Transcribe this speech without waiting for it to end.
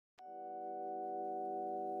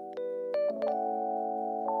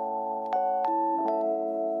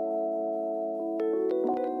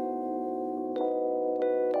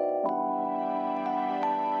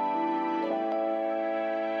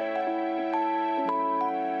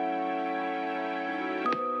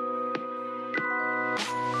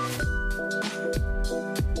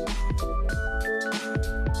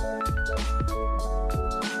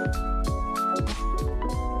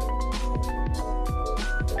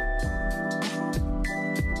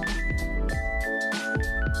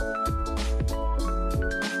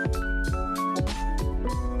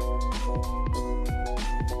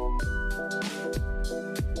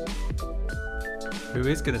Who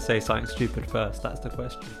is going to say something stupid first? That's the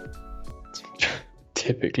question.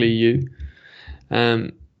 Typically you.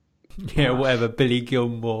 Yeah, whatever. Billy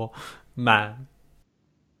Gilmore, man.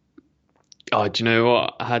 Oh, do you know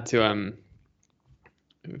what? I had to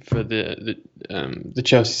for the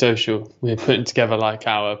Chelsea social, we're putting together like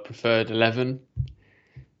our preferred 11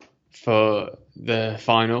 for the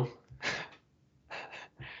final,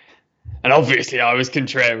 and obviously I was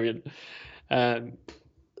contrarian.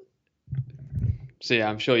 So yeah,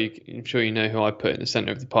 I'm sure you know who I put in the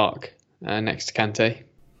centre of the park next to Kante.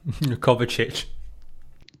 Kovacic.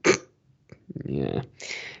 Yeah,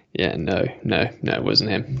 no, it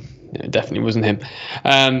wasn't him. No, it definitely wasn't him.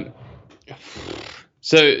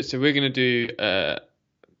 So we're gonna do a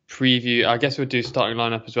preview. I guess we'll do starting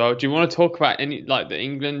lineup as well. Do you want to talk about any like the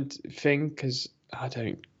England thing? Because I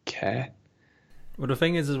don't care. Well, the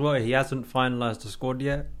thing is as well, he hasn't finalised the squad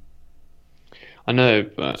yet. I know,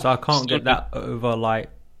 but so I can't get that over. Like,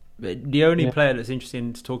 the only player that's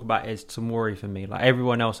interesting to talk about is Tomori for me. Like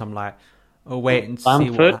everyone else, I'm like, oh wait and see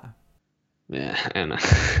what. Yeah, I know.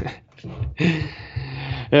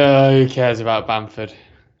 Yeah, who cares about Bamford?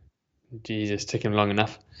 Jesus, took him long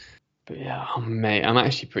enough. But yeah, mate, I'm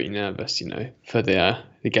actually pretty nervous, for the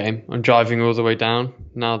game. I'm driving all the way down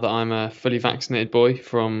now that I'm a fully vaccinated boy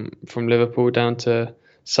from Liverpool down to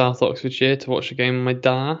South Oxfordshire to watch the game with my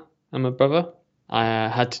dad and my brother. I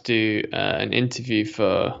had to do an interview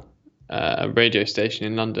for a radio station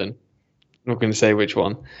in London. I'm not going to say which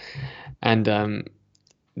one. And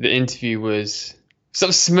the interview was...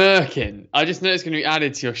 Stop smirking. I just know it's going to be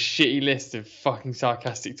added to your shitty list of fucking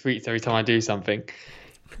sarcastic tweets every time I do something.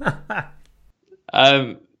 I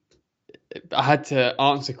had to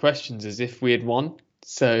answer questions as if we had won.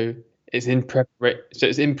 So it's in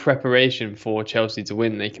preparation for Chelsea to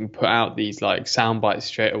win. They can put out these like sound bites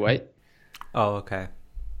straight away. Oh, okay.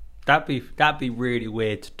 That'd be really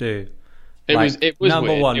weird to do. It was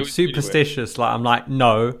number weird. one, It was superstitious. Really like I'm like,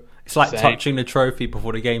 no. It's like Same. touching the trophy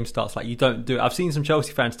before the game starts. Like you don't do it. I've seen some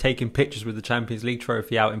Chelsea fans taking pictures with the Champions League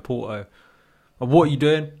trophy out in Porto. And what are you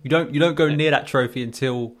doing? You don't go near that trophy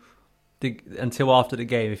until after the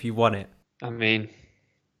game if you won it. I mean,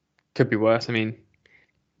 could be worse. I mean,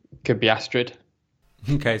 could be Astrid.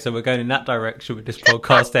 Okay, so we're going in that direction with this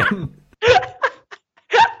podcast then.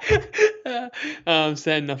 I'm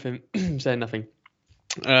saying nothing.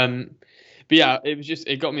 But yeah,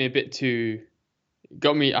 it got me a bit too.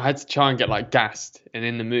 I had to try and get like gassed and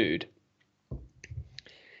in the mood.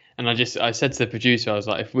 And I said to the producer, I was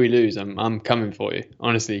like, if we lose, I'm coming for you,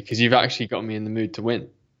 honestly, because you've actually got me in the mood to win.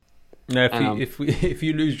 No, if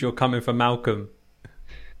you lose, you're coming for Malcolm.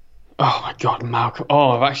 Oh my God, Malcolm!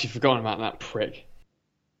 Oh, I've actually forgotten about that prick.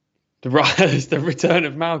 The return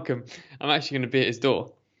of Malcolm. I'm actually going to be at his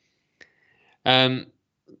door. But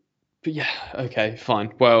yeah, okay,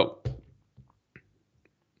 fine. Well,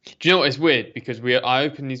 do you know what? It's weird because I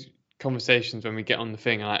open these conversations when we get on the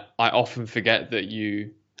thing, and I often forget that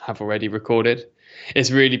you have already recorded. It's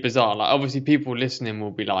really bizarre. Like, obviously, people listening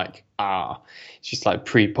will be like, it's just like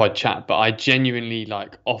pre-pod chat. But I genuinely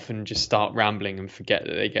like often just start rambling and forget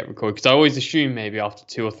that they get recorded because I always assume maybe after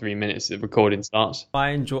 2 or 3 minutes the recording starts. I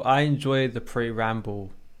enjoy the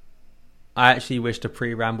pre-ramble. I actually wish the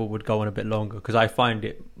pre-ramble would go on a bit longer because I find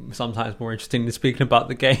it sometimes more interesting than speaking about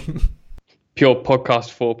the game. Pure podcast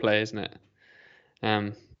foreplay, isn't it?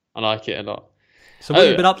 I like it a lot. So what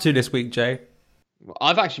have you been up to this week, Jay?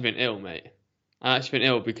 I've actually been ill, mate. I've actually been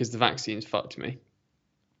ill because the vaccine's fucked me.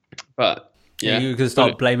 But yeah, you can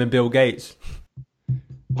start blaming Bill Gates.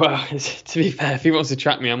 Well, to be fair, if he wants to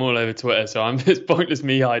track me, I'm all over Twitter, so it's pointless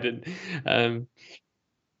me hiding. Do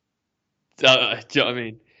you know what I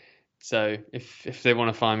mean? So if they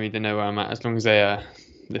want to find me, they know where I'm at. As long as they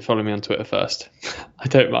follow me on Twitter first, I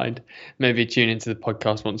don't mind. Maybe tune into the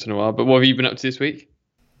podcast once in a while. But what have you been up to this week?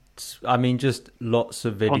 I mean, just lots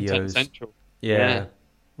of videos. Content Central. Yeah.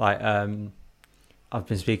 Like I've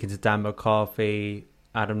been speaking to Dan McCarthy,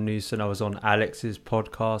 Adam Newson. I was on Alex's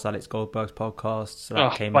podcast, Alex Goldberg's podcast. So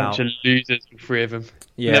that came out. Bunch of losers, all three of them.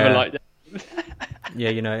 Yeah. Never liked it. Yeah,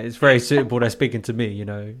 it's very suitable. They're speaking to me,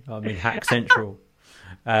 I mean, Hack Central.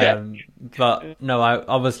 But no, I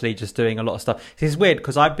obviously just doing a lot of stuff. It's weird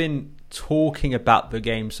because I've been talking about the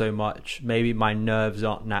game so much. Maybe my nerves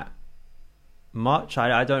aren't that much.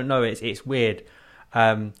 I don't know. It's weird.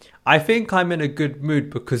 I think I'm in a good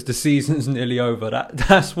mood because the season's nearly over.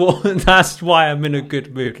 That's why I'm in a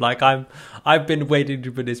good mood. Like I've been waiting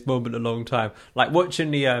for this moment a long time. Like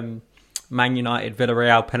watching the Man United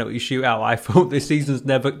Villarreal penalty shootout. I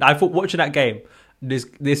thought watching that game, this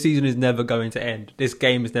season is never going to end. This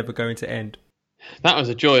game is never going to end. That was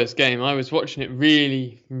a joyous game. I was watching it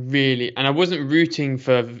really, really, and I wasn't rooting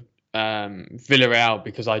for Villarreal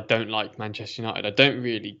because I don't like Manchester United. I don't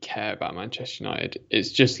really care about Manchester United.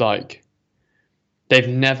 It's just like they've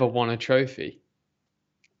never won a trophy.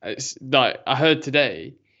 It's like I heard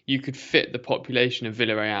today you could fit the population of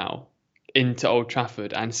Villarreal into Old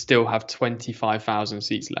Trafford and still have 25,000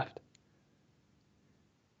 seats left.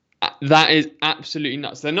 That is absolutely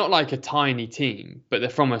nuts. They're not like a tiny team, but they're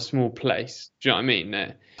from a small place. Do you know what I mean?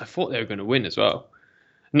 I thought they were going to win as well.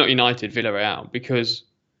 Not United, Villarreal, because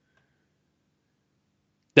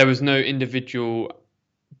there was no individual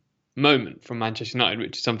moment from Manchester United,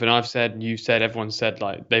 which is something I've said, you said, everyone said,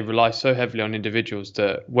 like they rely so heavily on individuals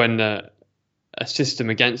that when a system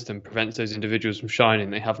against them prevents those individuals from shining,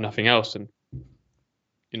 they have nothing else. And,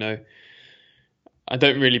 you know, I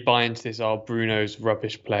don't really buy into this, Bruno's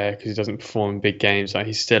rubbish player because he doesn't perform in big games. Like,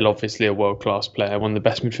 he's still obviously a world-class player, one of the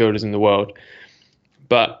best midfielders in the world.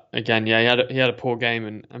 But again, yeah, he had a poor game,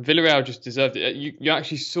 and Villarreal just deserved it. You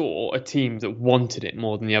actually saw a team that wanted it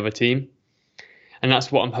more than the other team. And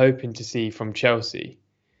that's what I'm hoping to see from Chelsea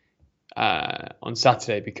on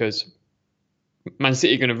Saturday, because Man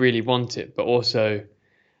City are going to really want it. But also,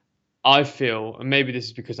 I feel, and maybe this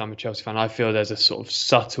is because I'm a Chelsea fan, I feel there's a sort of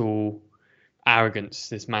subtle arrogance,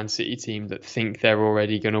 this Man City team, that think they're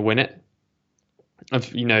already going to win it.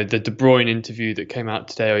 Of, you know, the De Bruyne interview that came out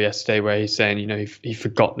today or yesterday, where he's saying, you know, he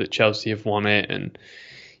forgot that Chelsea have won it, and,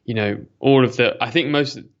 you know, all of the, I think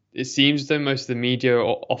it seems though most of the media are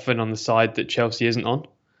often on the side that Chelsea isn't on.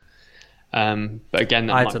 But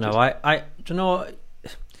again, I don't know. I do you know what?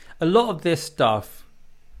 A lot of this stuff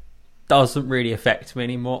doesn't really affect me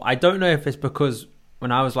anymore. I don't know if it's because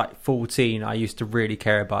when I was like 14, I used to really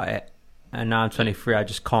care about it, and now I'm 23, I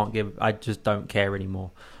just don't care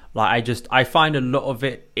anymore. Like, I find a lot of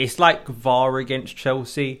it, it's like VAR against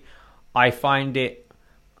Chelsea. I find it,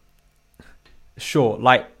 sure,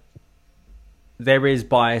 like, there is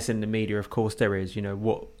bias in the media, of course there is. You know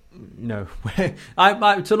what? No, to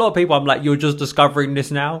a lot of people, I'm like, you're just discovering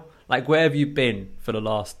this now. Like, where have you been for the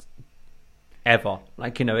last ever?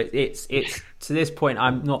 Like, you know, it's to this point,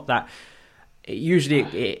 I'm not that. Usually,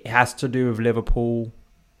 it has to do with Liverpool.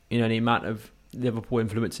 You know, the amount of Liverpool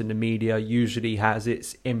influence in the media usually has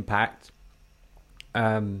its impact.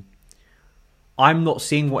 I'm not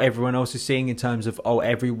seeing what everyone else is seeing in terms of,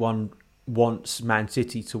 everyone wants Man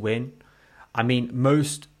City to win. I mean,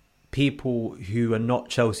 most people who are not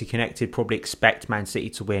Chelsea connected probably expect Man City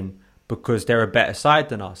to win because they're a better side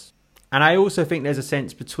than us. And I also think there's a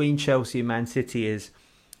sense between Chelsea and Man City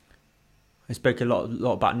I spoke a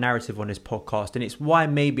lot about narrative on this podcast, and it's why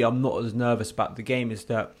maybe I'm not as nervous about the game, is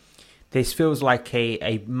that this feels like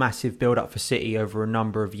a massive build-up for City over a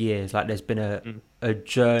number of years. Like, there's been a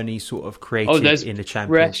journey sort of created in the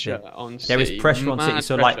Championship. There is pressure on City.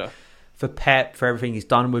 So, like, for Pep, for everything he's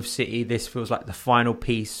done with City, this feels like the final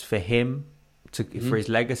piece for him for his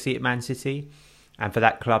legacy at Man City, and for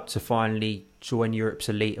that club to finally join Europe's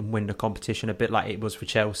elite and win the competition, a bit like it was for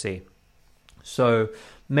Chelsea. So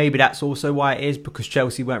maybe that's also why it is, because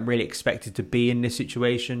Chelsea weren't really expected to be in this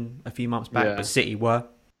situation a few months back, but City were.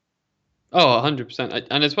 Oh, 100%.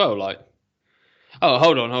 And as well, like,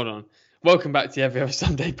 hold on. Welcome back to the Every Other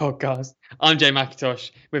Sunday podcast. I'm Jay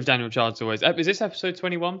McIntosh with Daniel Childs always. Is this episode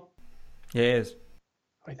 21? Yeah, it is.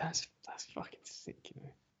 Wait, that's fucking sick, you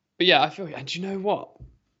know. But yeah, I feel, and do you know what?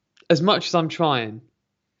 As much as I'm trying,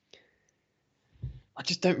 I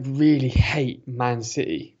just don't really hate Man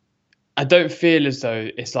City. I don't feel as though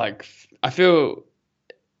it's like, I feel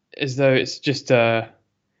as though it's just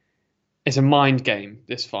it's a mind game,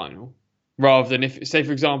 this final. Rather than, if, say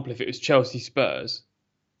for example, if it was Chelsea Spurs,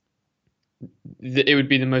 it would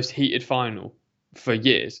be the most heated final for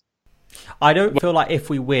years. I don't feel like if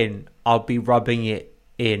we win, I'll be rubbing it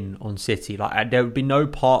in on City. Like, there would be no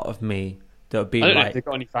part of me that would be I don't know like, if they've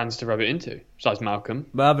got any fans to rub it into besides Malcolm.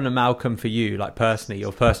 But other than Malcolm, for you, like personally,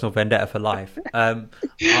 your personal vendetta for life. Oh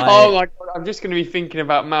my God, I'm just going to be thinking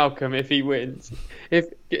about Malcolm if he wins. If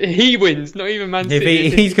he wins, not even Man City.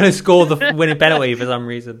 If he's going to score the winning penalty for some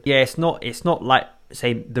reason. Yeah, it's not like,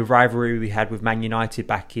 say, the rivalry we had with Man United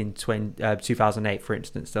back in 2008, for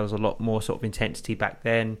instance. There was a lot more sort of intensity back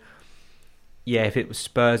then. Yeah, if it was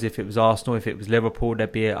Spurs, if it was Arsenal, if it was Liverpool,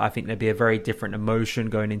 I think there'd be a very different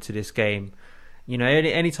emotion going into this game. You know,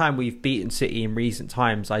 any time we've beaten City in recent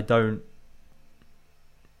times, I don't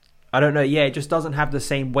know. Yeah, it just doesn't have the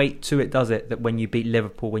same weight to it, does it? That when you beat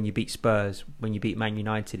Liverpool, when you beat Spurs, when you beat Man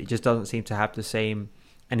United, it just doesn't seem to have the same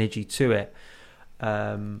energy to it.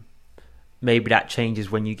 Maybe that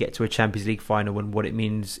changes when you get to a Champions League final and what it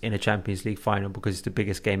means in a Champions League final, because it's the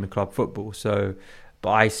biggest game in club football. So But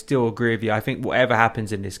I still agree with you. I think whatever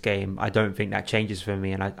happens in this game, I don't think that changes for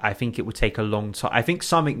me. And I think it would take a long time. I think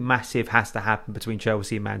something massive has to happen between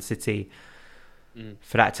Chelsea and Man City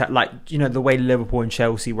for that to, like, you know, the way Liverpool and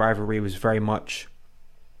Chelsea rivalry was very much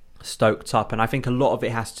stoked up. And I think a lot of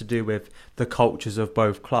it has to do with the cultures of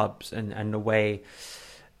both clubs and the way,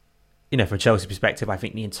 you know, from Chelsea perspective, I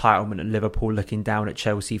think the entitlement of Liverpool looking down at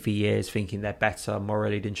Chelsea for years, thinking they're better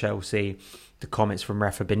morally than Chelsea. The comments from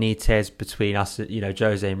Rafa Benitez between us, you know,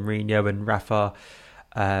 Jose Mourinho and Rafa.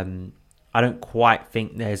 I don't quite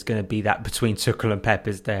think there's going to be that between Tuchel and Pep,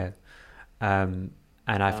 is there? And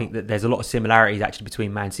I think that there's a lot of similarities actually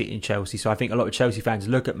between Man City and Chelsea. So I think a lot of Chelsea fans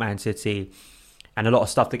look at Man City, and a lot of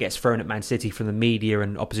stuff that gets thrown at Man City from the media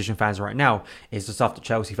and opposition fans right now is the stuff that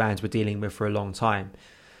Chelsea fans were dealing with for a long time.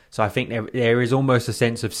 So I think there is almost a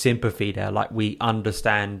sense of sympathy there, like we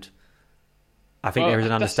understand. I think there is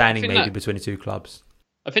an understanding maybe between the two clubs.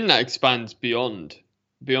 I think that expands beyond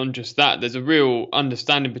just that. There's a real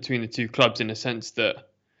understanding between the two clubs in a sense that,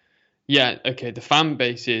 yeah, okay, the fan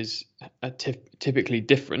bases are typically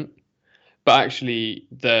different, but actually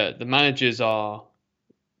the managers are,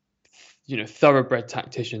 you know, thoroughbred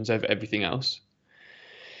tacticians over everything else.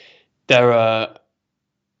 There are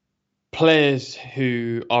players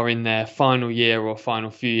who are in their final year or final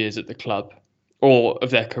few years at the club, or of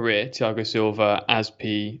their career, Thiago Silva,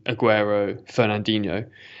 Aspi, Aguero, Fernandinho,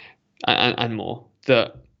 and more,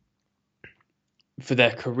 that for their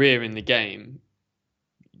career in the game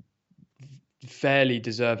fairly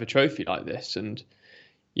deserve a trophy like this. And,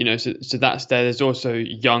 you know, so that's there. There's also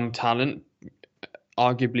young talent.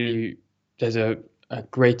 Arguably, there's a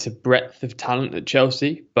greater breadth of talent at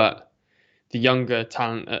Chelsea, but the younger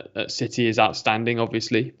talent at City is outstanding,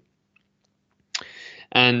 obviously.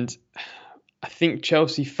 And I think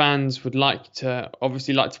Chelsea fans would like to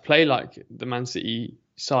play like the Man City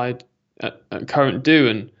side at current do,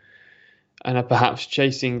 and are perhaps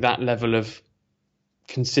chasing that level of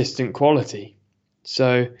consistent quality.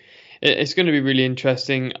 So it's going to be really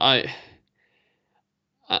interesting. I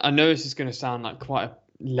know this is going to sound like quite a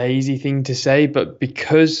lazy thing to say, but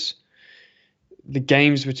because the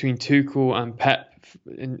games between Tuchel and Pep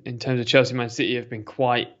in terms of Chelsea Man City have been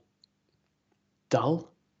quite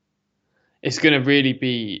dull, it's going to really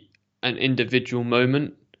be an individual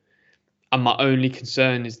moment. And my only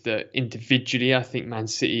concern is that individually, I think Man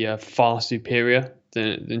City are far superior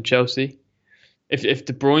than Chelsea. If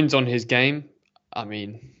De Bruyne's on his game, I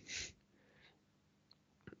mean,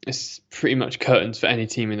 it's pretty much curtains for any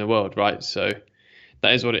team in the world, right? So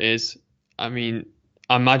that is what it is. I mean,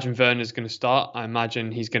 I imagine Werner's going to start. I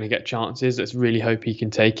imagine he's going to get chances. Let's really hope he can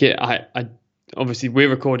take it. I obviously, we're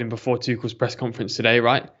recording before Tuchel's press conference today,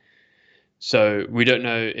 right? So we don't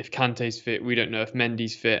know if Kante's fit. We don't know if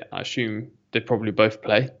Mendy's fit. I assume they probably both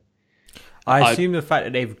play. I assume the fact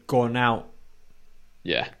that they've gone out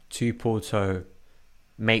yeah, to Porto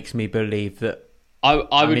makes me believe that...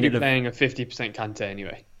 I would be playing a 50% Kante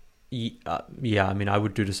anyway. Yeah, I mean, I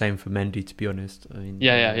would do the same for Mendy, to be honest. I mean,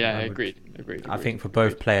 Agreed. I think for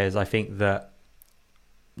both players, I think that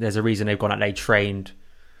there's a reason they've gone out. They trained,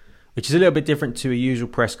 which is a little bit different to a usual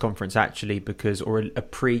press conference, actually, or a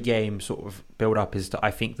pre-game sort of build-up, is that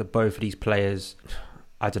I think that both of these players,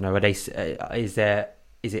 I don't know, is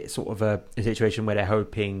it sort of a situation where they're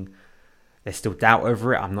hoping there's still doubt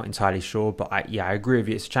over it? I'm not entirely sure, but I agree with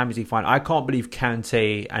you. It's a Champions League final. I can't believe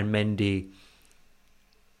Kante and Mendy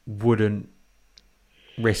wouldn't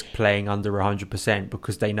risk playing under 100%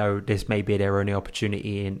 because they know this may be their only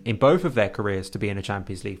opportunity in both of their careers to be in a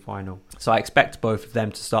Champions League final. So I expect both of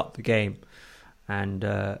them to start the game, and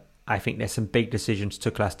I think there's some big decisions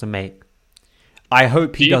Tuchel has to make. I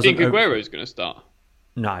hope he doesn't... Do you think Aguero's going to start?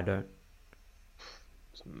 No, I don't.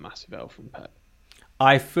 It's a massive L from Pep.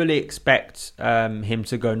 I fully expect him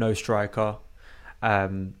to go no striker.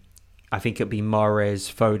 I think it'd be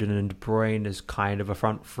Mahrez, Foden and De Bruyne as kind of a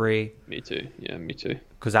front three. Me too. Yeah, me too.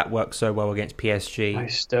 Because that works so well against PSG. No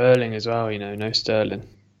Sterling as well, no Sterling.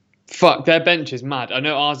 Fuck, their bench is mad. I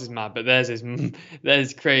know ours is mad, but theirs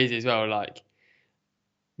is crazy as well. Like,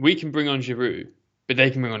 we can bring on Giroud, but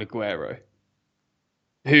they can bring on Aguero.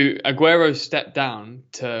 Aguero stepped down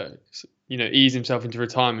to, ease himself into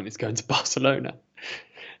retirement. Is going to Barcelona.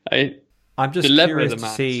 I'm just curious to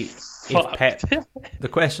see if Pep... The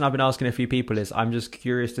question I've been asking a few people is, I'm just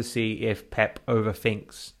curious to see if Pep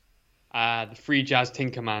overthinks. The free jazz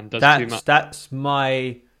Tinkerman does too much.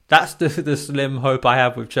 That's the slim hope I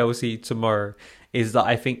have with Chelsea tomorrow, is that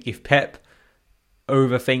I think if Pep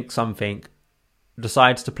overthinks something,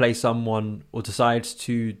 decides to play someone, or decides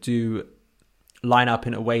to line up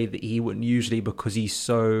in a way that he wouldn't usually because he's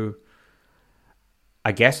so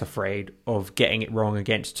I guess, afraid of getting it wrong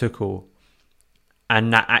against Tuchel,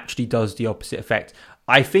 and that actually does the opposite effect.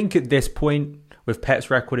 I think at this point, with Pep's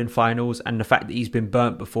record in finals and the fact that he's been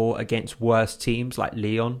burnt before against worse teams like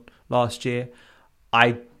Lyon last year,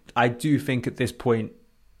 I do think at this point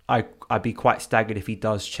I'd be quite staggered if he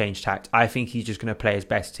does change tact. I think he's just going to play his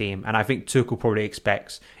best team, and I think Tuchel probably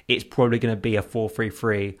expects it's probably going to be a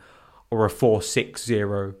 4-3-3 or a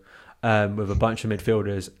 4-6-0 with a bunch of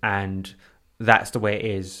midfielders, and that's the way it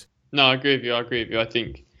is. No, I agree with you. I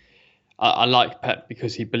think I like Pep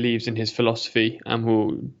because he believes in his philosophy and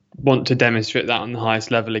will want to demonstrate that on the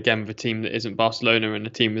highest level again with a team that isn't Barcelona and a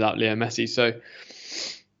team without Leo Messi. So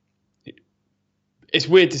it's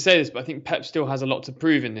weird to say this, but I think Pep still has a lot to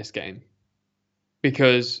prove in this game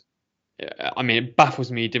because, I mean, it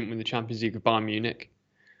baffles me he didn't win the Champions League with Bayern Munich.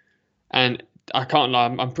 And I can't lie,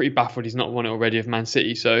 I'm pretty baffled he's not won it already with Man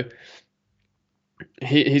City. So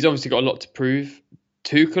he's obviously got a lot to prove.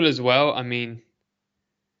 Tuchel as well, I mean,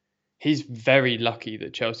 he's very lucky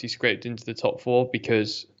that Chelsea scraped into the top four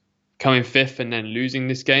because coming fifth and then losing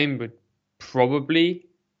this game would probably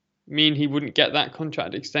mean he wouldn't get that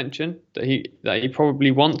contract extension that he probably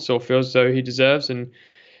wants or feels as though he deserves. And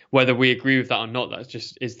whether we agree with that or not, that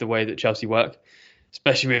just is the way that Chelsea work,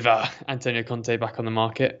 especially with Antonio Conte back on the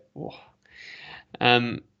market.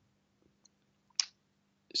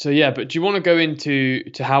 So yeah, but do you want to go into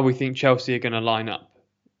how we think Chelsea are going to line up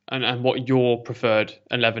and what your preferred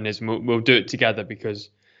 11 is? And we'll do it together because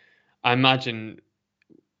I imagine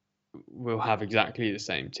we'll have exactly the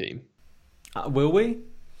same team. Will we?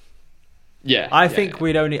 Yeah. I think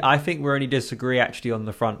we only disagree actually on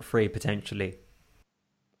the front three potentially.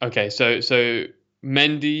 Okay, so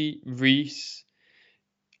Mendy, Reece,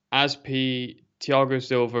 Aspi, Thiago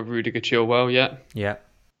Silva, Rudiger, Chilwell, yeah? Yeah.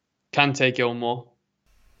 Kante, Gilmore.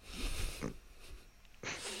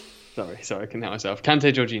 Sorry, I couldn't help myself.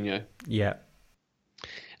 Kante, Jorginho. Yeah.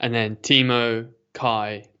 And then Timo,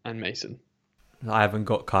 Kai, and Mason. I haven't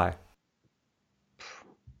got Kai.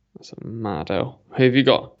 That's a mad hell. Who have you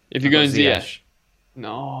got? If you're going Ziyech.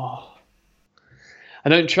 No. I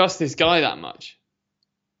don't trust this guy that much.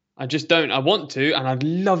 I just don't. I want to, and I'd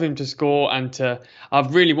love him to score and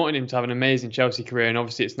I've really wanted him to have an amazing Chelsea career, and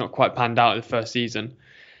obviously it's not quite panned out in the first season.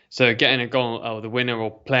 So getting a goal or the winner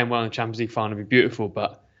or playing well in the Champions League final would be beautiful,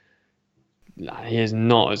 but he is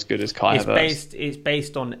not as good as Kai Havertz. It's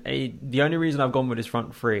based on the only reason I've gone with this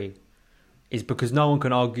front three is because no one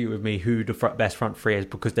can argue with me who the best front three is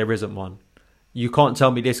because there isn't one. You can't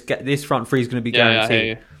tell me this front three is going to be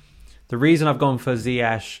guaranteed. Yeah, the reason I've gone for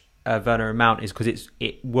Ziyech, Werner and Mount is because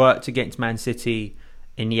it worked against Man City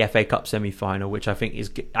in the FA Cup semi-final, which I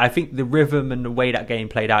think the rhythm and the way that game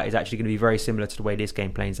played out is actually going to be very similar to the way this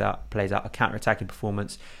game plays out. A counter-attacking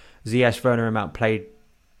performance. Ziyech, Werner and Mount played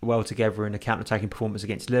well together in a counter-attacking performance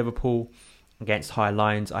against Liverpool, against high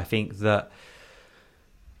lines. I think that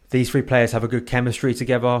these three players have a good chemistry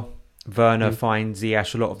together. Werner finds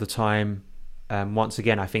Ziyech a lot of the time. Once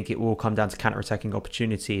again, I think it will come down to counter-attacking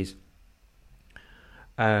opportunities.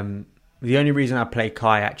 The only reason I play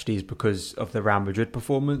Kai actually is because of the Real Madrid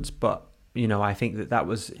performance, but I think that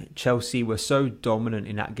was Chelsea were so dominant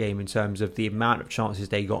in that game in terms of the amount of chances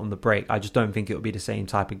they got on the break. I just don't think it will be the same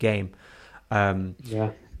type of game.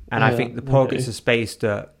 I think the pockets of space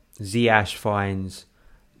that Ziyech finds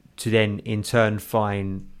to then in turn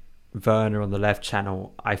find Werner on the left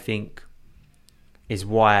channel, I think is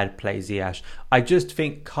why I'd play Ziyech. I just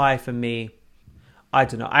think Kai for me, I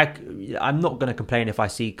don't know. I'm not going to complain if I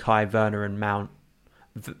see Kai, Werner and Mount.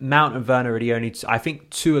 Mount and Werner are the only I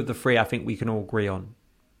think two of the three I think we can all agree on.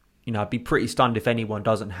 I'd be pretty stunned if anyone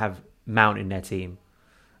doesn't have Mount in their team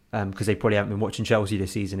because they probably haven't been watching Chelsea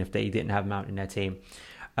this season if they didn't have Mount in their team.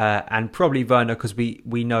 And probably Werner because we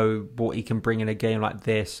know what he can bring in a game like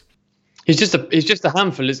this. He's just a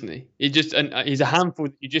handful, isn't he? He's a handful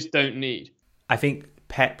that you just don't need. I think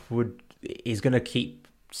Pep is going to keep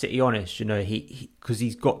City honest, because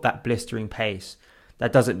he's got that blistering pace.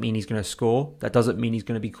 That doesn't mean he's going to score. That doesn't mean he's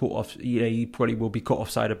going to be caught off. He probably will be caught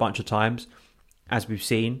offside a bunch of times, as we've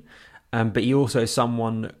seen. But he also is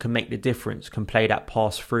someone that can make the difference, can play that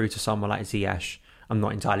pass through to someone like Ziyech. I'm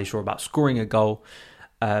not entirely sure about scoring a goal,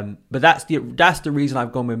 but that's the reason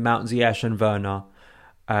I've gone with Mount, Ziyech, and Werner,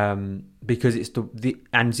 because it's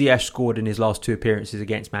and Ziyech scored in his last two appearances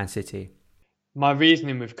against Man City. My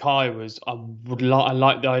reasoning with Kai was I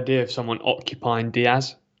like the idea of someone occupying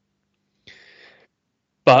Diaz.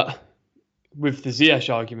 But with the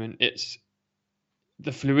Ziyech argument, it's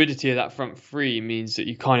the fluidity of that front three means that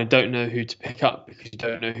you kind of don't know who to pick up because you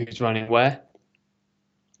don't know who's running where.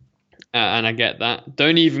 And I get that.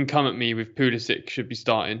 Don't even come at me with Pulisic should be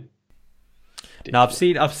starting. Now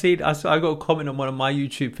I got a comment on one of my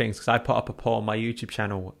YouTube things because I put up a poll on my YouTube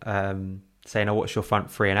channel saying, "Oh, what's your front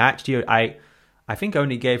three?" And I think I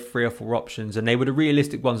only gave 3 or 4 options, and they were the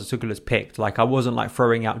realistic ones that Tuchel has picked. Like I wasn't like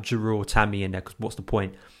throwing out Giroud or Tammy in there because what's the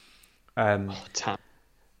point? And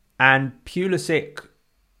Pulisic,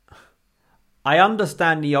 I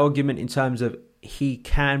understand the argument in terms of he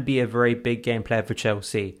can be a very big game player for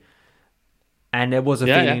Chelsea. And there was a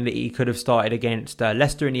feeling that he could have started against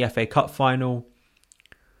Leicester in the FA Cup final.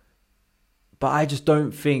 But I just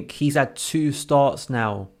don't think he's had 2 starts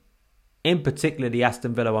now. In particular, the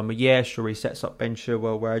Aston Villa one. But yeah, sure, he sets up Ben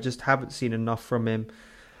Chilwell, where I just haven't seen enough from him.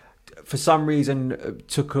 For some reason,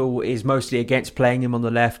 Tuchel is mostly against playing him on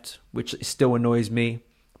the left, which still annoys me.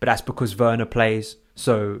 But that's because Werner plays.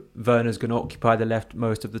 So Werner's going to occupy the left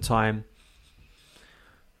most of the time.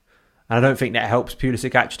 And I don't think that helps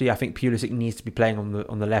Pulisic, actually. I think Pulisic needs to be playing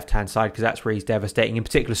on the left-hand side because that's where he's devastating. In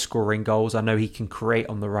particular, scoring goals. I know he can create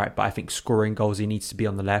on the right, but I think scoring goals, he needs to be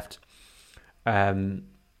on the left. And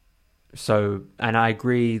I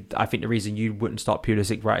agree. I think the reason you wouldn't start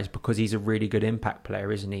Pulisic right is because he's a really good impact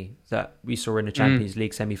player, isn't he? That we saw in the Champions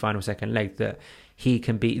League semi-final second leg, that he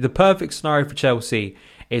can be... The perfect scenario for Chelsea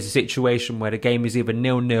is a situation where the game is either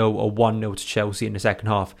 0-0 or 1-0 to Chelsea in the second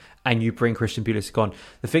half, and you bring Christian Pulisic on.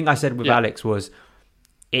 The thing I said with Alex was,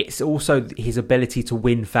 it's also his ability to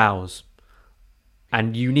win fouls.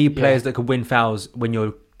 And you need players that can win fouls when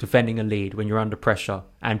you're defending a lead, when you're under pressure.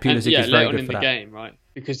 And Pulisic is very good for that. Game, right?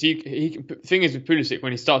 Because the thing is with Pulisic,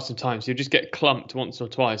 when he starts sometimes, he'll just get clumped once or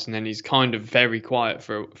twice, and then he's kind of very quiet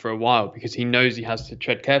for a while because he knows he has to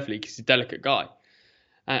tread carefully because he's a delicate guy.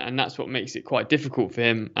 And that's what makes it quite difficult for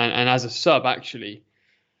him. And as a sub, actually,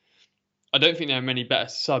 I don't think there are many better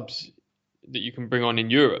subs that you can bring on in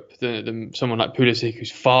Europe than someone like Pulisic,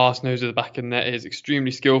 who's fast, knows where the back of the net is,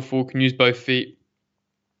 extremely skillful, can use both feet.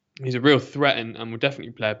 He's a real threat and will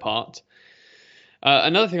definitely play a part.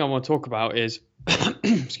 Another thing I want to talk about is,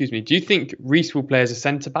 excuse me, do you think Reece will play as a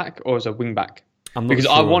centre-back or as a wing-back? I'm not because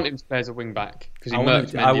sure. I want him to play as a wing-back. Because I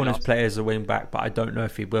want him to play as a wing-back, but I don't know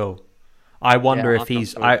if he will. I wonder if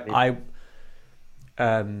he's... I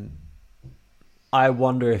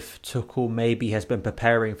wonder if Tuchel maybe has been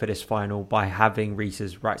preparing for this final by having Reece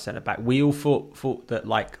as right centre back. We all thought that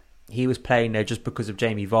like he was playing there just because of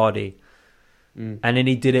Jamie Vardy, and then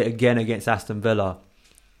he did it again against Aston Villa,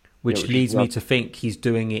 which leads me to think he's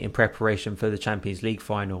doing it in preparation for the Champions League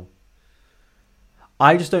final.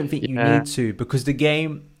 I just don't think you need to, because the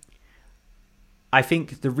game... I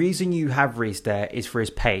think the reason you have Reece there is for his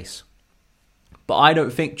pace. But I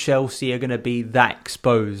don't think Chelsea are going to be that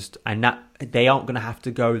exposed and that they aren't going to have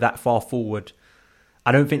to go that far forward.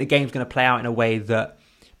 I don't think the game's going to play out in a way that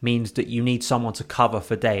means that you need someone to cover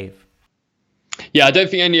for Dave. Yeah, I don't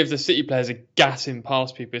think any of the City players are gassing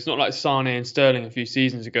past people. It's not like Sane and Sterling a few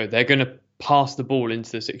seasons ago. They're going to pass the ball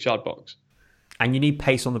into the 6-yard box. And you need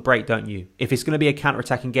pace on the break, don't you? If it's going to be a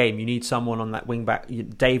counter-attacking game, you need someone on that wing-back.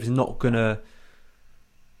 Dave's not going to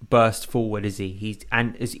burst forward, is he?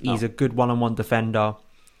 He's a good one-on-one defender.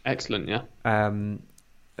 Excellent, yeah.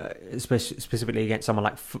 Specifically against someone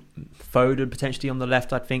like Foden, potentially on the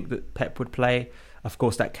left, I think that Pep would play. Of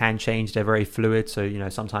course, that can change. They're very fluid, so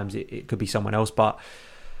sometimes it could be someone else. But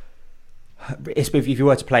if you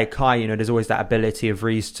were to play Kai, there's always that ability of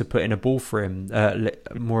Reece to put in a ball for him,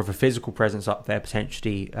 more of a physical presence up there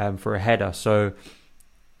potentially for a header. So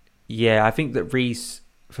yeah, I think that Reece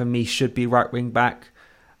for me should be right wing back.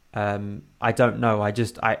 I don't know.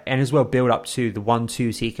 And as well build up to the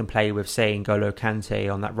 1-2s he can play with, say, N'Golo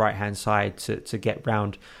Kante on that right hand side to get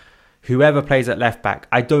round whoever plays at left back.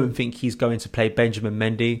 I don't think he's going to play Benjamin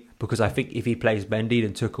Mendy, because I think if he plays Mendy,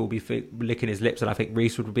 then Tuchel will be licking his lips, and I think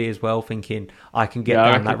Reece would be as well, thinking I can get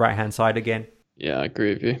down that right hand side again. Yeah, I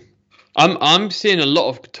agree with you. I'm seeing a lot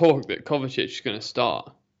of talk that Kovacic is going to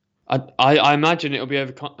start. I imagine it'll be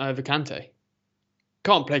over Kante.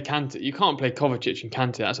 Can't play Kante. You can't play Kovacic and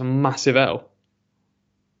Kante. That's a massive L.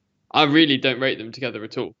 I really don't rate them together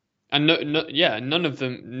at all. And none of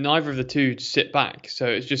them, neither of the two sit back. So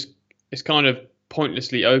it's kind of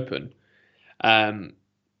pointlessly open. I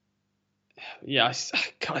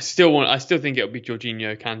still think it'll be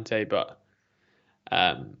Jorginho, Kante, but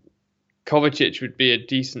Kovacic would be a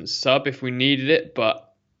decent sub if we needed it.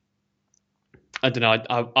 But I don't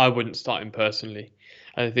know. I wouldn't start him personally.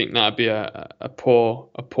 I think that'd be a poor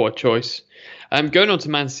choice. Going on to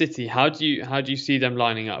Man City, how do you see them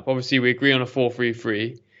lining up? Obviously, we agree on a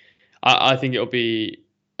 4-3-3. I think it'll be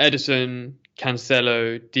Ederson,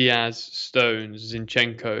 Cancelo, Diaz, Stones,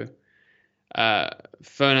 Zinchenko,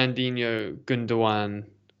 Fernandinho, Gundogan,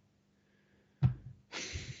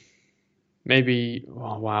 Maybe,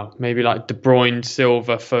 oh wow, maybe like De Bruyne,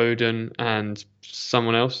 Silva, Foden, and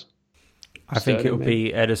someone else. I think it Sterling, would maybe.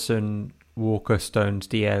 be Edison, Walker, Stones,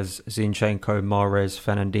 Diaz, Zinchenko, Mahrez,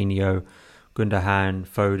 Fernandinho, Gundogan,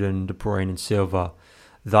 Foden, De Bruyne, and Silva.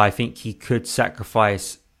 Though I think he could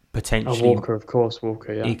sacrifice Oh, potentially. Walker, of course,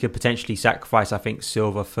 Walker. Yeah, He could potentially sacrifice, I think,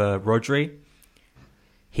 Silva for Rodri.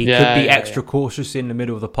 He could yeah, be yeah, yeah. extra cautious in the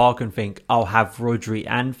middle of the park and think, I'll have Rodri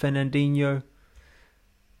and Fernandinho,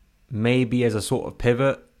 maybe as a sort of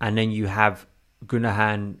pivot, and then you have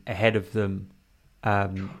Gundogan ahead of them.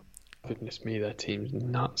 Goodness me, their team's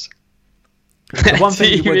nuts. The one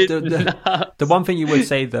thing you Team would is the nuts. one thing you would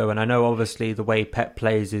say though, and I know obviously the way Pep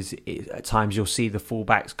plays is at times you'll see the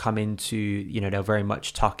fullbacks come into, they'll very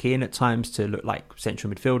much tuck in at times to look like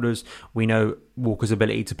central midfielders. We know Walker's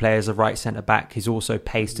ability to play as a right centre back. He's also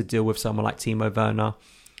paced to deal with someone like Timo Werner.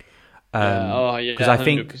 Yeah, oh Because yeah, I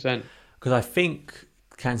 100%. think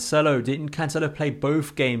Cancelo play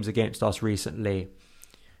both games against us recently,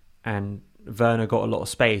 and Werner got a lot of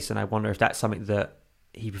space, and I wonder if that's something that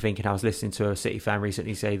he'd be thinking. I was listening to a City fan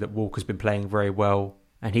recently say that Walker's been playing very well,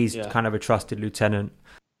 and he's Yeah, kind of a trusted lieutenant.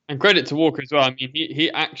 and credit to Walker as well. I mean,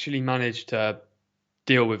 he actually managed to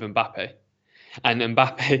deal with Mbappe, and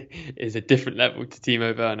Mbappe is a different level to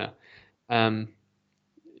Timo Werner, um,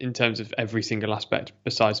 in terms of every single aspect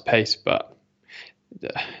besides pace. But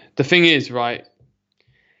the thing is, right?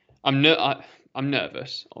 I'm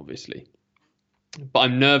nervous, obviously, but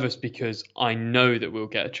I'm nervous because I know that we'll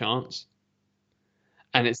get a chance,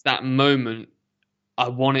 and it's that moment. I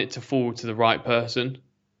want it to fall to the right person,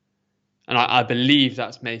 and I believe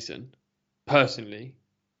that's Mason, personally.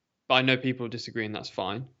 But I know people disagree, and that's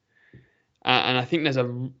fine. And I think there's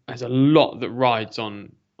a lot that rides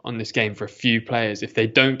on this game for a few players. If they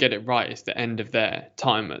don't get it right, it's the end of their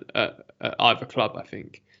time at either club. I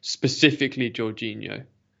think specifically Jorginho.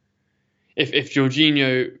 If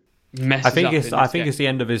Jorginho messes up in I this think game, it's the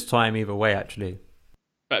end of his time either way. Actually,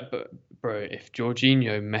 but bro, if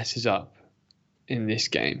Jorginho messes up in this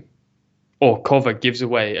game, or Cover gives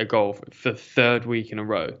away a goal for the third week in a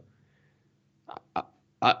row, I,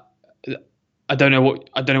 I, I don't know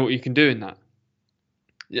what you can do in that.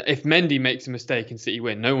 If Mendy makes a mistake and City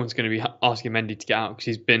win, no one's going to be asking Mendy to get out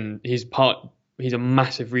because he's a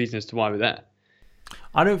massive reason as to why we're there.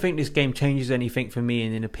 I don't think this game changes anything for me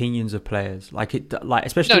in opinions of players. Like No,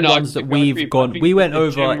 especially no, ones that I we've agree, but I gone. think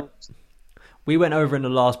the general, We went over in the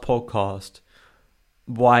last podcast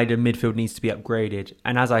why the midfield needs to be upgraded.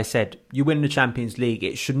 And as I said, you win the Champions League,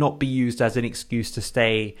 it should not be used as an excuse to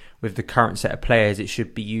stay with the current set of players. It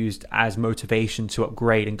should be used as motivation to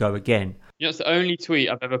upgrade and go again. it's the only tweet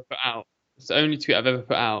I've ever put out. It's the only tweet I've ever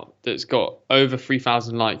put out that's got over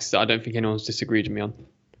 3,000 likes that I don't think anyone's disagreed with me on.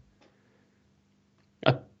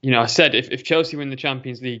 I said if Chelsea win the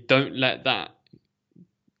Champions League, don't let that,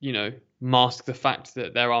 mask the fact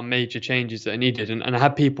that there are major changes that are needed. And I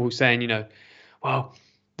had people saying, well,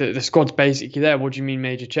 the squad's basically there. What do you mean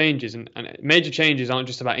major changes? And major changes aren't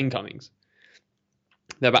just about incomings.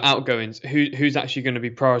 They're about outgoings. Who's actually going to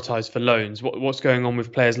be prioritised for loans? What's going on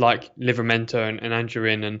with players like Livramento and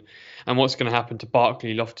Anjorin, and what's going to happen to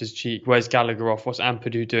Barkley, Loftus-Cheek? Where's Gallagher off? What's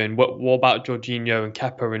Ampadu doing? What about Jorginho and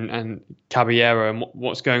Kepa and Caballero? And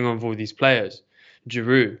what's going on with all these players?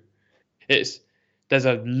 Giroud. There's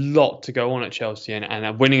a lot to go on at Chelsea,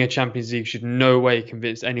 and winning a Champions League should no way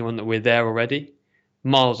convince anyone that we're there already.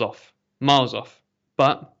 Miles off.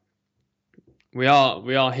 But we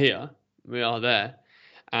are here. We are there.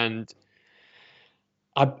 And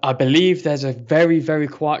I believe there's a very, very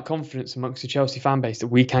quiet confidence amongst the Chelsea fan base that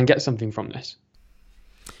we can get something from this.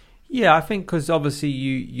 Yeah, I think because obviously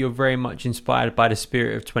you're very much inspired by the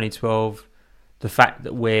spirit of 2012. The fact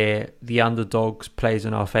that we're the underdogs plays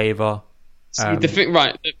in our favour. The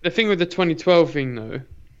thing with the 2012 thing though,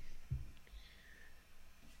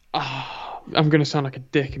 I'm going to sound like a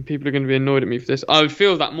dick and people are going to be annoyed at me for this. I would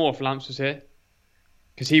feel that more if Lamps was here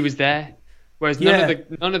because he was there. Whereas none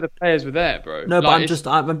of the players were there, bro. No, but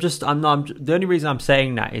the only reason I'm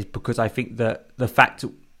saying that is because I think that the fact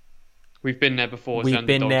that we've been there before, we've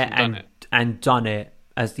been there and done it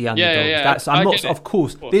as the underdogs. Yeah. Of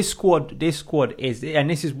course, this squad is,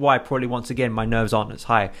 and this is why probably once again my nerves aren't as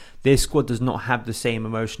high. This squad does not have the same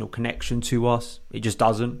emotional connection to us. It just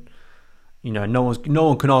doesn't. No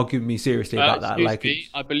one can argue with me seriously about that.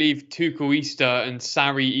 I believe Tuchel Easter and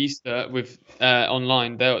Sarri Easter with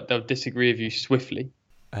online, they'll disagree with you swiftly.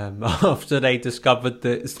 After they discovered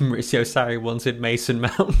that Mauricio Sarri wanted Mason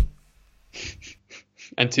Mount,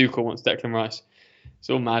 and Tuchel wants Declan Rice. It's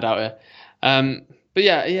all mad out here. But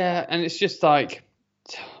yeah, and it's just like,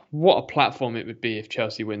 what a platform it would be if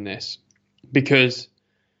Chelsea win this, because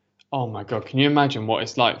Oh my God, can you imagine what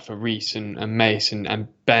it's like for Reece and Mace and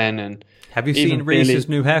Ben and Have you even seen Billy? Reese's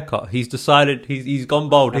new haircut? He's decided he's gone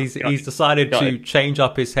bold. I'm He's decided gutted. to change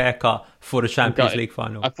up his haircut for the I'm Champions gutted. League I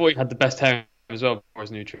final. thought he had the best hair as well for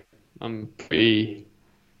his new trip. I'm pretty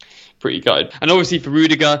gutted. And obviously for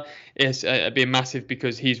Rudiger, it'd be massive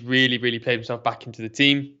because he's really played himself back into the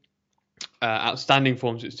team. Outstanding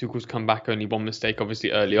form since Tuchel's come back. Only one mistake,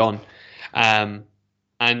 obviously early on,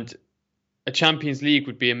 and a Champions League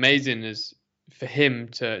would be amazing as for him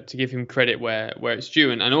to give him credit where it's due,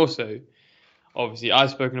 and also obviously I've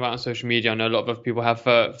spoken about on social media. I know a lot of other people have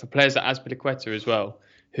for players like Azpilicueta as well,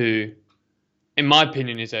 who, in my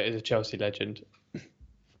opinion, is a Chelsea legend.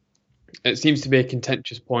 It seems to be a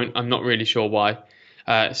contentious point. I'm not really sure why.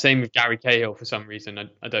 Same with Gary Cahill for some reason.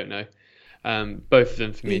 I don't know. Both of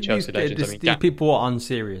them for me, Chelsea legends. I mean, These people are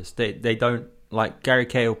unserious. They don't like Gary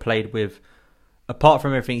Cahill played with, apart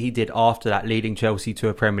from everything he did after that, leading Chelsea to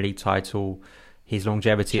a Premier League title, his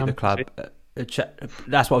longevity at the club.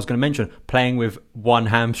 That's what I was going to mention. Playing with one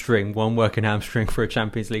working hamstring for a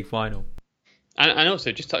Champions League final. And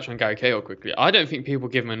also, just touch on Gary Cahill quickly. I don't think people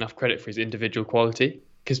give him enough credit for his individual quality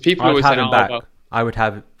because people I'd always have say, him "Oh, back. well, I would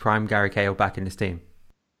have prime Gary Cahill back in this team.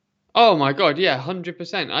 oh my God, yeah,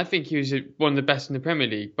 100%." I think he was one of the best in the Premier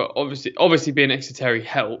League, but obviously being ex-Terry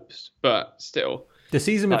helps, but still, The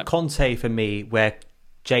season with like, Conte for me, where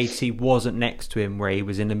JT wasn't next to him, where he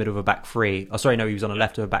was in the middle of a back three. Oh, sorry, no, he was on the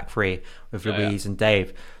left of a back three with Louise and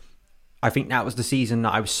Dave. I think that was the season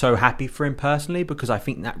that I was so happy for him personally, because I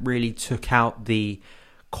think that really took out the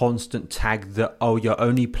constant tag that, oh, you're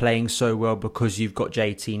only playing so well because you've got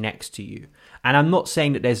JT next to you. And I'm not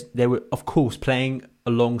saying that they were, of course, playing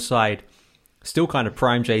alongside still kind of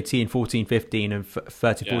prime JT in 14-15 and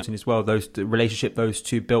 13-14 as well. The relationship those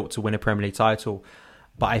two built to win a Premier League title.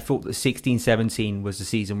 But I thought that 16-17 was the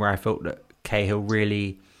season where I felt that Cahill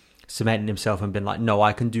really cemented himself and been like, no,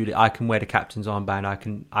 I can do it. I can wear the captain's armband.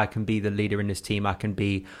 I can be the leader in this team. I can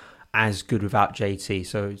be as good without JT.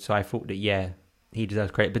 So I thought that, yeah, he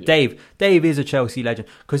deserves credit. But Dave is a Chelsea legend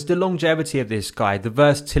because the longevity of this guy, the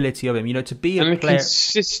versatility of him, to be a and a player,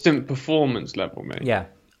 consistent performance level, mate. yeah,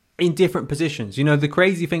 in different positions. The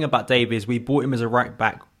crazy thing about Dave is we bought him as a right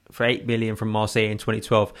back for 8 million from Marseille in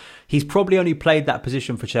 2012. He's probably only played that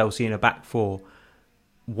position for Chelsea in a back four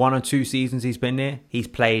 1 or 2 seasons he's been there. He's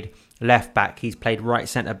played left back. He's played right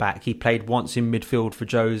centre back. He played once in midfield for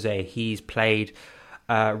Jose. He's played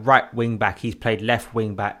right wing back. He's played left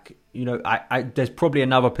wing back. There's probably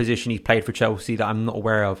another position he's played for Chelsea that I'm not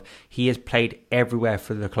aware of. He has played everywhere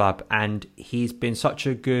for the club, and he's been such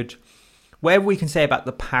a good. Whatever we can say about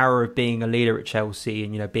the power of being a leader at Chelsea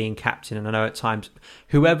and being captain, and I know at times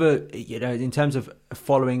whoever in terms of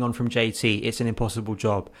following on from JT, it's an impossible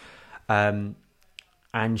job.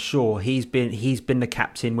 And sure, he's been the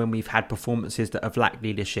captain when we've had performances that have lacked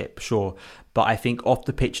leadership, sure. But I think off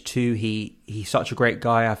the pitch too, he's such a great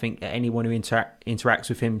guy. I think anyone who interacts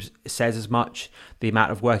with him says as much. The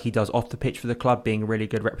amount of work he does off the pitch for the club, being a really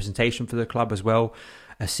good representation for the club as well.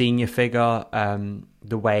 A senior figure,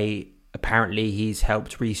 the way apparently he's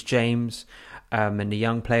helped Reece James and the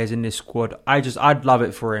young players in this squad. I'd love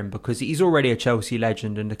it for him because he's already a Chelsea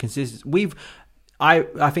legend, and the consistency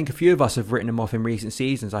I think a few of us have written him off in recent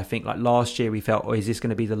seasons. I think like last year we felt, is this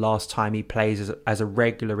going to be the last time he plays as a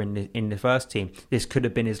regular in the first team? This could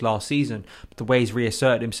have been his last season. But the way he's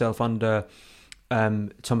reasserted himself under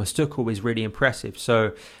Thomas Tuchel is really impressive.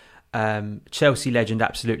 So Chelsea legend,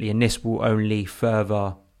 absolutely. And this will only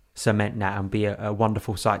further cement that and be a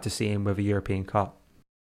wonderful sight to see him with a European Cup.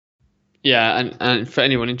 Yeah, and for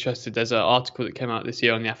anyone interested, there's an article that came out this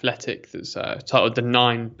year on The Athletic that's titled "The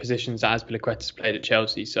 9 Positions that Azpilicueta's Played at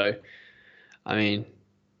Chelsea." So, I mean,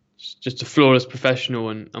 just a flawless professional,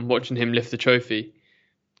 and watching him lift the trophy,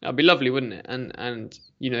 that'd be lovely, wouldn't it? And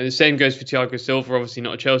the same goes for Thiago Silva, obviously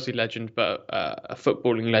not a Chelsea legend, but a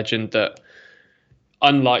footballing legend that,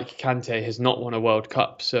 unlike Kante, has not won a World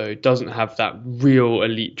Cup, so doesn't have that real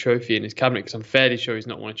elite trophy in his cabinet, because I'm fairly sure he's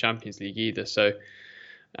not won a Champions League either. So,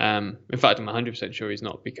 in fact, I'm 100% sure he's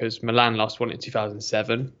not, because Milan last won it in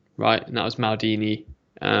 2007, right? And that was Maldini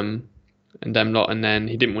and them lot, and then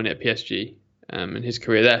he didn't win it at PSG in his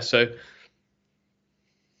career there. So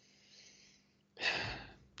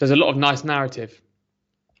there's a lot of nice narrative,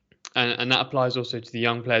 and that applies also to the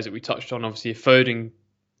young players that we touched on. Obviously, if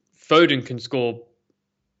Foden can score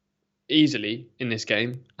easily in this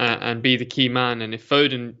game and be the key man, and if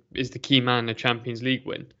Foden is the key man in a Champions League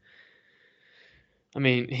win, I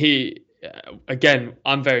mean, again,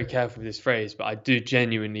 I'm very careful with this phrase, but I do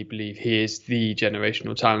genuinely believe he is the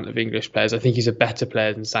generational talent of English players. I think he's a better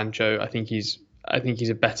player than Sancho. I think he's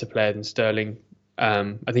a better player than Sterling.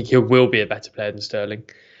 I think he will be a better player than Sterling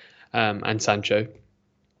and Sancho.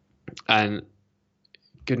 And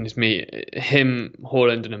goodness me, him,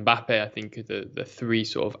 Haaland and Mbappe, I think are the three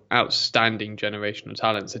sort of outstanding generational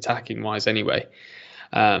talents, attacking wise anyway.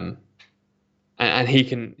 And he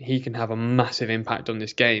can have a massive impact on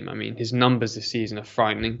this game. I mean, his numbers this season are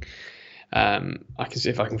frightening. I can see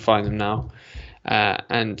if I can find them now.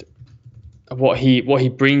 And what he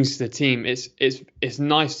brings to the team, it's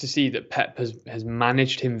nice to see that Pep has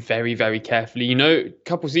managed him very, very carefully. You know, a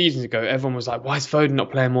couple of seasons ago, everyone was like, why is Foden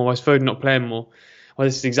not playing more? Why is Foden not playing more? Well,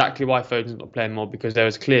 this is exactly why Foden's not playing more, because there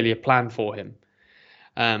was clearly a plan for him.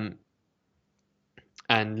 And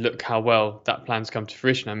look how well that plan's come to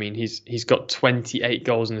fruition. I mean, he's got 28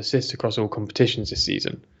 goals and assists across all competitions this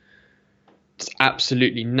season. It's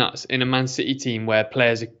absolutely nuts. In a Man City team where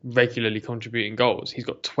players are regularly contributing goals, he's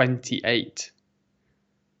got 28.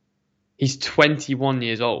 He's 21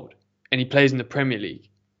 years old and he plays in the Premier League.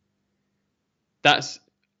 That's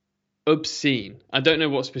obscene. I don't know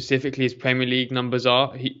what specifically his Premier League numbers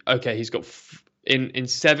are. He's got in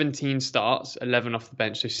 17 starts, 11 off the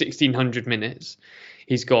bench, so 1,600 minutes,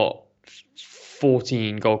 he's got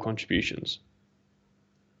 14 goal contributions,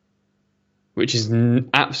 which is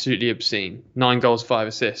absolutely obscene. 9 goals, 5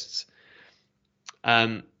 assists.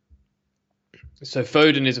 So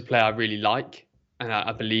Foden is a player I really like, and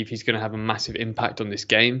I believe he's going to have a massive impact on this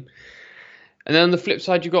game. And then on the flip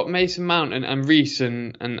side, you've got Mason Mount and Reece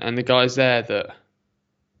and the guys there that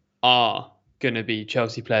are going to be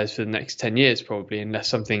Chelsea players for the next 10 years, probably, unless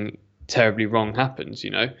something terribly wrong happens,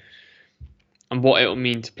 you know. And what it will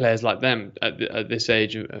mean to players like them at this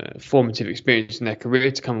age, formative experience in their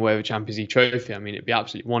career, to come away with a Champions League trophy. I mean, it'd be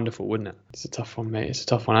absolutely wonderful, wouldn't it? It's a tough one, mate. It's a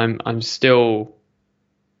tough one. I'm still...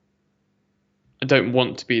 I don't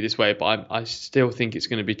want to be this way, but I still think it's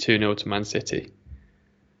going to be 2-0 to Man City.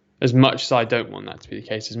 As much as I don't want that to be the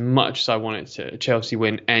case, as much as I want it to Chelsea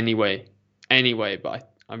win anyway, but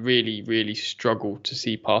I really, really struggle to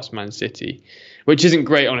see past Man City, which isn't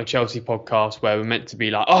great on a Chelsea podcast where we're meant to be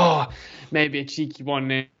like, oh, maybe a cheeky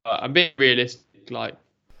 1-0. I'm being realistic. Like,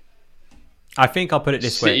 I think I'll put it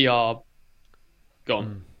this City way. are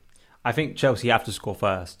gone. I think Chelsea have to score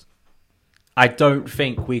first. I don't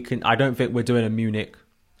think we're doing a Munich.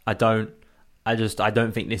 I don't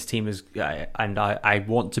think this team is, and I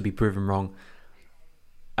want to be proven wrong.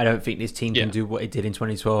 I don't think this team can do what it did in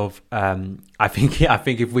 2012. I think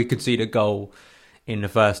if we concede a goal in the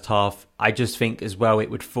first half, I just think as well it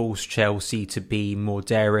would force Chelsea to be more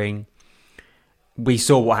daring. We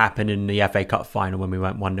saw what happened in the FA Cup final when we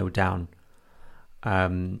went 1-0 down,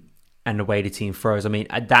 and the way the team throws. I mean,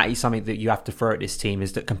 that is something that you have to throw at this team,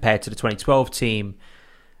 is that compared to the 2012 team,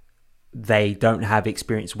 they don't have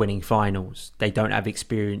experience winning finals. They don't have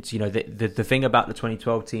experience. You know, the thing about the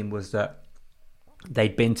 2012 team was that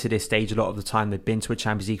they'd been to this stage a lot of the time. They'd been to a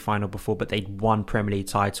Champions League final before, but they'd won Premier League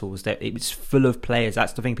titles. It was full of players.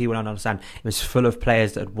 That's the thing people don't understand. It was full of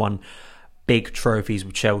players that had won big trophies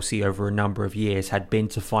with Chelsea over a number of years, had been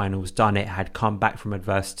to finals, done it, had come back from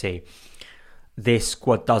adversity. This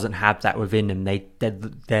squad doesn't have that within them. They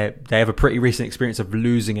have a pretty recent experience of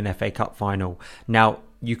losing an FA Cup final. Now,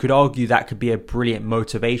 you could argue that could be a brilliant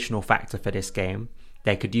motivational factor for this game.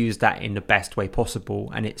 They could use that in the best way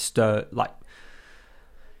possible, and it stirs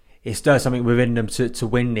something within them to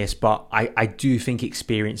win this. But I do think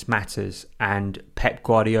experience matters, and Pep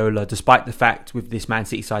Guardiola, despite the fact with this Man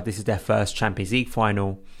City side, this is their first Champions League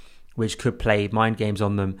final, which could play mind games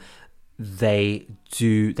on them,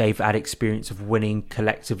 they've had experience of winning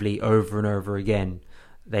collectively over and over again.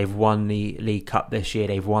 They've won the League Cup this year.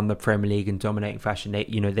 They've won the Premier League in dominating fashion.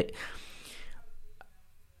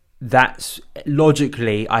 That's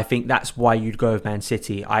logically, I think that's why you'd go with Man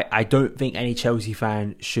City. I don't think any Chelsea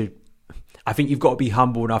fan should. I think you've got to be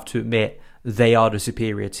humble enough to admit they are the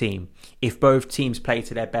superior team. If both teams play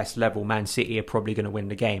to their best level, Man City are probably going to win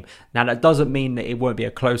the game. Now, that doesn't mean that it won't be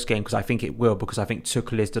a close game, because I think it will, because I think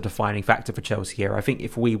Tuchel is the defining factor for Chelsea here. I think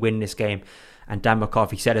if we win this game, and Dan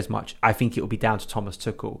McCarthy said as much, I think it will be down to Thomas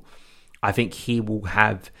Tuchel. I think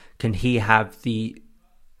can he have the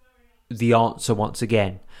answer once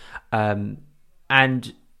again?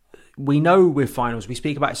 And we know with finals, we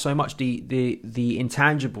speak about so much the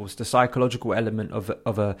intangibles, the psychological element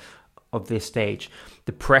of this stage,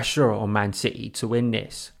 the pressure on Man City to win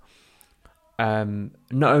this.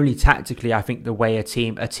 Not only tactically, I think the way a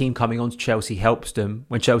team coming onto Chelsea helps them.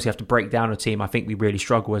 When Chelsea have to break down a team, I think we really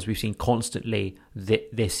struggle, as we've seen constantly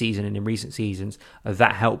this season and in recent seasons.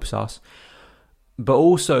 That helps us. But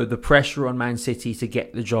also the pressure on Man City to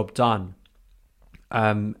get the job done.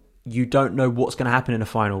 you don't know what's going to happen in the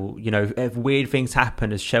final. You know, if weird things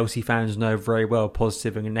happen, as Chelsea fans know very well,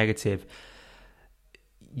 positive and negative,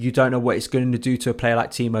 you don't know what it's going to do to a player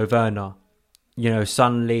like Timo Werner. You know,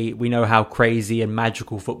 suddenly we know how crazy and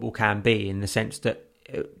magical football can be, in the sense that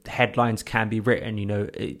headlines can be written. You know,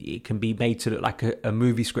 it can be made to look like a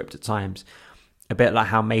movie script at times. A bit like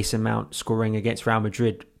how Mason Mount scoring against Real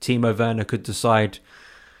Madrid, Timo Werner could decide,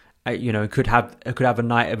 you know, could have a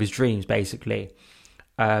night of his dreams, basically.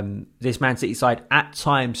 This Man City side at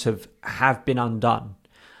times have been undone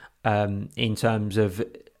in terms of,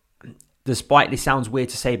 despite this sounds weird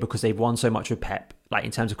to say because they've won so much with Pep, like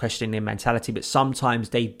in terms of questioning their mentality, but sometimes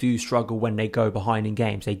they do struggle when they go behind in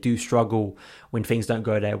games. They do struggle when things don't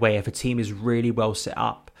go their way. If a team is really well set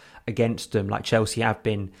up against them, like Chelsea have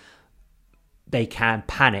been, they can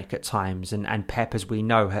panic at times, and Pep, as we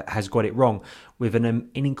know, has got it wrong. With an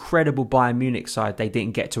incredible Bayern Munich side, they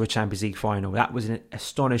didn't get to a Champions League final. That was an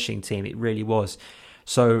astonishing team, it really was.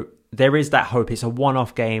 So there is that hope. It's a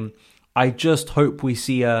one-off game. I just hope we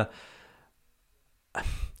see a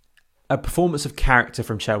performance of character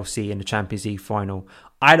from Chelsea in the Champions League final.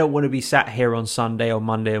 I don't want to be sat here on Sunday or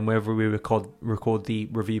Monday and wherever we record the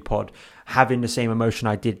review pod having the same emotion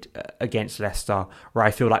I did against Leicester, where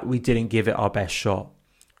I feel like we didn't give it our best shot.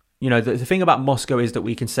 You know, the thing about Moscow is that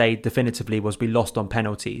we can say definitively was we lost on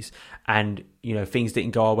penalties, and, you know, things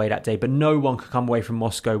didn't go our way that day, but no one could come away from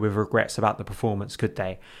Moscow with regrets about the performance, could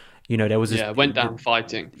they? You know, there was this, went down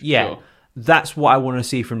fighting. Yeah. Sure. That's what I want to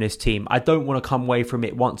see from this team. I don't want to come away from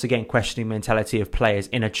it once again questioning mentality of players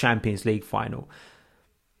in a Champions League final.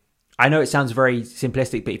 I know it sounds very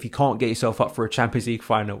simplistic, but if you can't get yourself up for a Champions League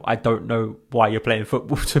final, I don't know why you're playing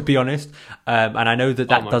football, to be honest. And I know that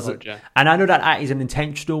doesn't. God, yeah. And I know that isn't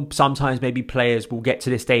intentional. Sometimes maybe players will get to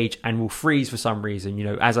this stage and will freeze for some reason. You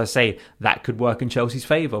know, as I say, that could work in Chelsea's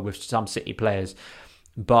favour with some City players.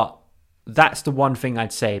 But that's the one thing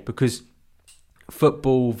I'd say, because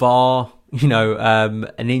football, VAR, you know,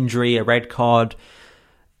 an injury, a red card,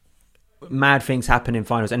 mad things happen in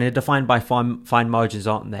finals, and they're defined by fine margins,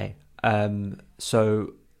 aren't they?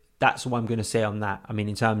 So that's what I'm going to say on that. I mean,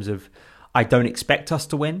 in terms of, I don't expect us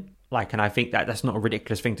to win, like, and I think that's not a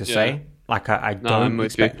ridiculous thing to say. Like, I don't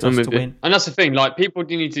expect us to win. And that's the thing, like, people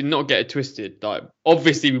do need to not get it twisted. Like,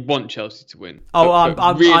 obviously we want Chelsea to win. Oh, I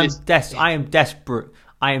am desperate.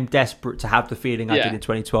 I am desperate to have the feeling I did in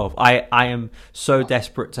 2012. I am so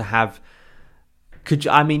desperate to have.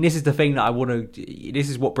 This is the thing that I want to. This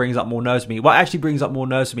is what brings up more nerves to me. What actually brings up more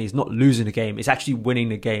nerves to me is not losing the game. It's actually winning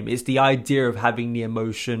the game. It's the idea of having the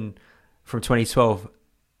emotion from 2012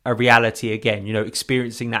 a reality again. You know,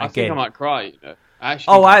 experiencing that again. I think I might cry. You know? I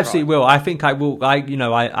absolutely will. I think I will. I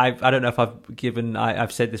don't know if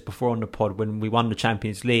I've said this before on the pod, when we won the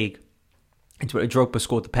Champions League, into Drogba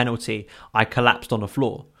scored the penalty, I collapsed on the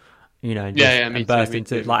floor. You know, and burst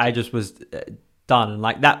into like I just was done, and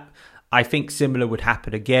like that. I think similar would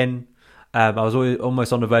happen again. I was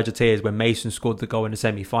almost on the verge of tears when Mason scored the goal in the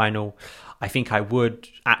semi-final. I think I would,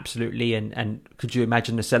 absolutely. And could you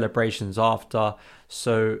imagine the celebrations after?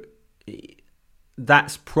 So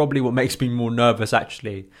that's probably what makes me more nervous,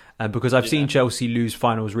 actually. Because I've seen Chelsea lose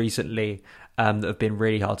finals recently that have been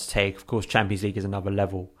really hard to take. Of course, Champions League is another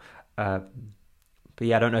level. But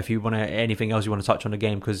yeah, I don't know if you want anything else you want to touch on the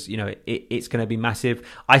game, because, you know, it's going to be massive.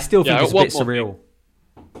 I still think it's a bit surreal.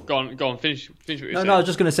 Go on, finish what you're saying. No, I was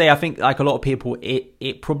just going to say, I think like a lot of people,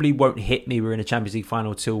 it probably won't hit me we're in a Champions League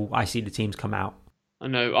final till I see the teams come out. I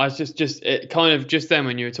know, I was just it kind of just then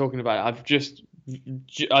when you were talking about it,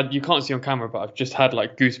 you can't see on camera, but I've just had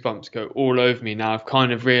like goosebumps go all over me now. I've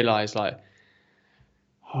kind of realised like,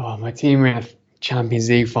 oh, my team are in a Champions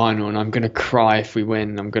League final and I'm going to cry if we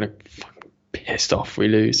win. I'm going to fucking pissed off if we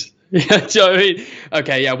lose. Yeah, do you know what I mean?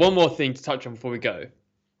 Okay, yeah, one more thing to touch on before we go.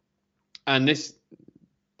 And this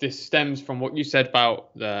stems from what you said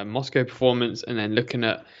about the Moscow performance, and then looking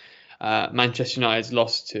at Manchester United's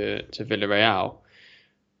loss to Villarreal.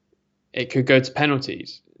 It could go to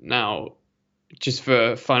penalties. Now, just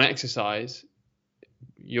for fun exercise,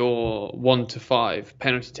 your 1 to 5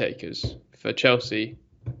 penalty takers for Chelsea,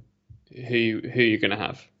 who you're going to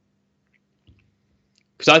have?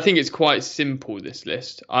 Because I think it's quite simple, this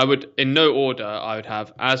list. I would, in no order, I would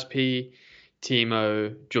have Aspi,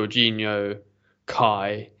 Timo, Jorginho,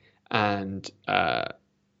 Kai, and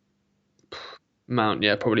Mount.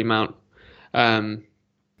 Yeah, probably Mount.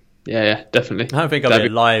 Yeah, definitely. I don't think I'll be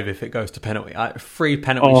alive if it goes to penalty. 3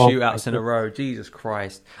 penalty shootouts in a row. Jesus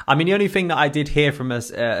Christ. I mean, the only thing that I did hear from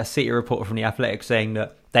a City reporter from The Athletic saying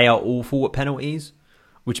that they are awful at penalties.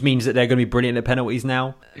 which means that they're going to be brilliant at penalties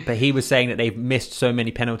now. But he was saying that they've missed so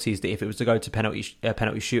many penalties that if it was to go to penalty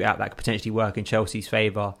shootout, that could potentially work in Chelsea's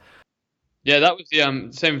favour. Yeah, that was the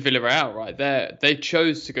same with Villarreal, right? They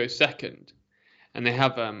chose to go second, and they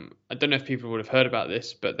have I don't know if people would have heard about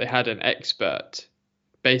this, but they had an expert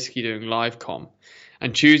basically doing live com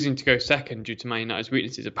and choosing to go second due to Man United's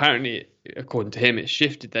weaknesses. Apparently, according to him, it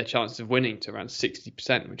shifted their chances of winning to around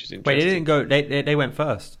 60%, which is interesting. Wait, they didn't go. They went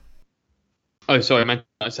first. Oh, sorry, Manchester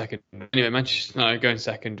United second. Anyway, Manchester United going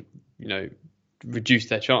second, reduced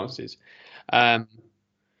their chances. Yeah,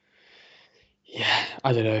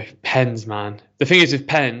 I don't know. Pens, man. The thing is with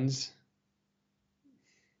pens,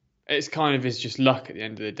 it's kind of is just luck at the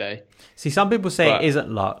end of the day. See, some people say it isn't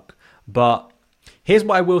luck, but here's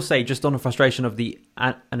what I will say, just on the frustration of the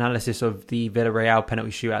analysis of the Villarreal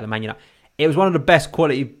penalty shootout at the Man United. It was one of the best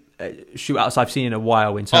quality shootouts I've seen in a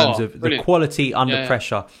while in terms of brilliant. The quality under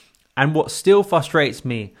pressure. And what still frustrates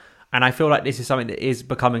me, and I feel like this is something that is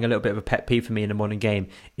becoming a little bit of a pet peeve for me in the modern game,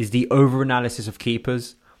 is the over-analysis of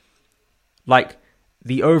keepers. Like,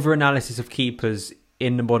 the over-analysis of keepers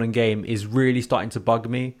in the modern game is really starting to bug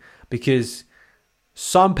me, because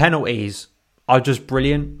some penalties are just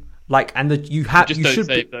brilliant. Like, and you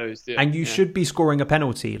should be scoring a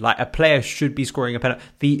penalty. Like, a player should be scoring a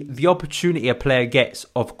penalty. The opportunity a player gets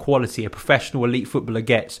of quality, a professional elite footballer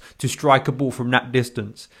gets to strike a ball from that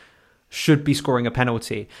distance, should be scoring a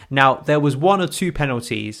penalty. Now, there was one or two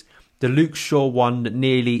penalties. The Luke Shaw one that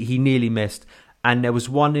he nearly missed. And there was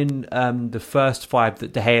one in the first 5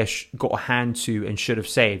 that De Gea got a hand to and should have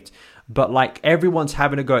saved. But like, everyone's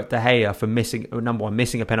having a go at De Gea for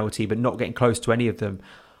missing a penalty, but not getting close to any of them.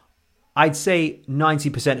 I'd say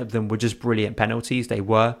 90% of them were just brilliant penalties. They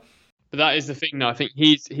were. But that is the thing, though. I think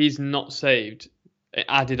he's not saved. It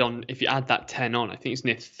added on, if you add that 10 on, I think it's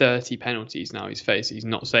near 30 penalties now he's faced. He's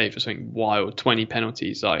not saved for something wild, 20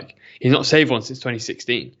 penalties. Like, he's not saved one since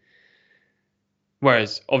 2016.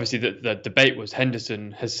 Whereas, obviously, the debate was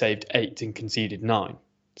Henderson has saved 8 and conceded 9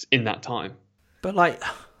 in that time. But, like,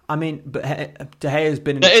 I mean, De Gea's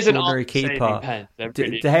been an extraordinary keeper.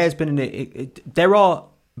 De Gea's been there are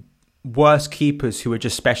worse keepers who are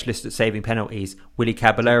just specialists at saving penalties. Willy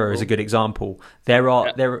Caballero is a good example. There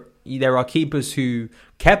are keepers who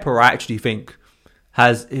Kepa, I actually think,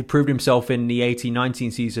 has proved himself in the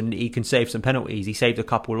 18-19 season. He can save some penalties. He saved a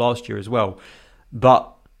couple last year as well.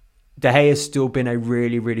 But De Gea has still been a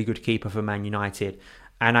really, really good keeper for Man United.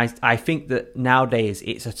 And I think that nowadays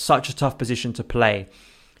it's such a tough position to play.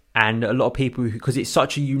 And a lot of people, because it's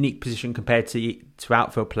such a unique position compared to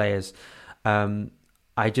outfield players,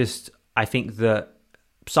 I think that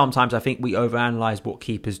sometimes we overanalyze what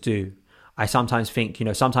keepers do. I sometimes think,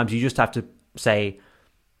 sometimes you just have to say,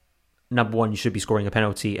 number one, you should be scoring a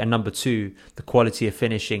penalty. And number two, the quality of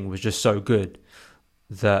finishing was just so good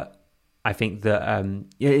that I think that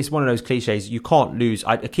it's one of those cliches. You can't lose.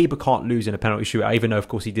 A keeper can't lose in a penalty shootout, even though, of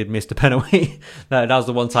course, he did miss the penalty. that was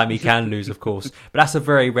the one time he can lose, of course. But that's a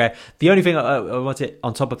very rare. The only thing I wanted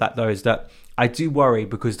on top of that, though, is that I do worry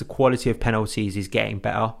because the quality of penalties is getting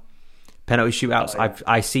better. Penalty shootouts,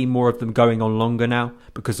 I see more of them going on longer now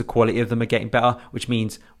because the quality of them are getting better, which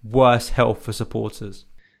means worse health for supporters.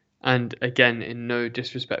 And again, in no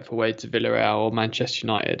disrespectful way to Villarreal or Manchester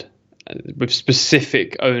United, with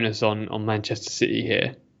specific onus on Manchester City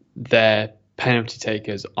here, their penalty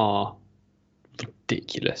takers are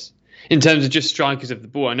ridiculous in terms of just strikers of the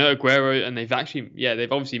ball. I know Aguero, and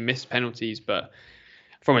they've obviously missed penalties, but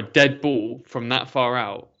from a dead ball from that far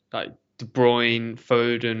out, like De Bruyne,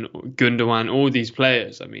 Foden, Gundogan, all these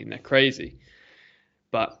players, I mean, they're crazy.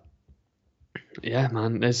 But yeah,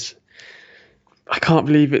 man, I can't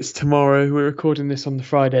believe it's tomorrow. We're recording this on the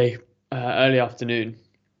Friday early afternoon.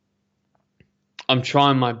 I'm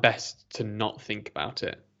trying my best to not think about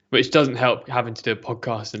it, which doesn't help having to do a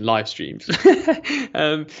podcast and live streams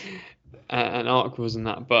and articles and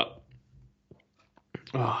that. But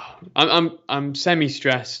I'm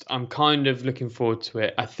semi-stressed. I'm kind of looking forward to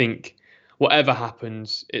it. I think whatever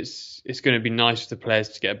happens, it's going to be nice for the players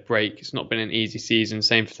to get a break. It's not been an easy season.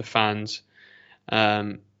 Same for the fans.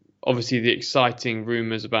 Obviously, the exciting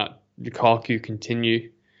rumours about Lukaku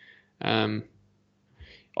continue.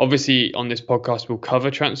 Obviously, on this podcast, we'll cover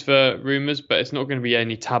transfer rumours, but it's not going to be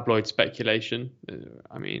any tabloid speculation.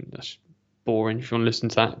 I mean, that's boring. If you want to listen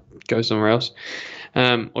to that, go somewhere else.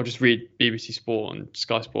 Or just read BBC Sport and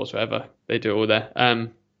Sky Sports, whatever. They do it all there.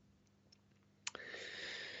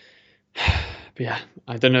 But yeah,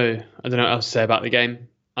 I don't know what else to say about the game.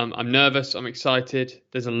 I'm nervous. I'm excited.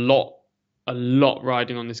 There's a lot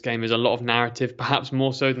riding on this game. There's a lot of narrative, perhaps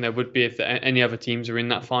more so than there would be if any other teams are in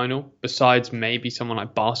that final, besides maybe someone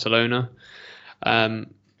like Barcelona. Um,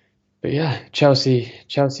 but yeah, Chelsea,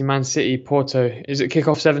 Man City, Porto. Is it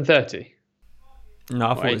kick-off 7:30 No,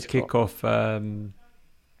 I or thought it was 8 o'clock? kick-off. I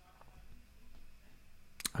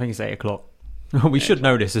think it's 8 o'clock. We 8 should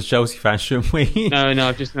o'clock. know this as Chelsea fans, shouldn't we? No,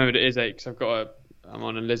 I've just remembered it is 8 because I'm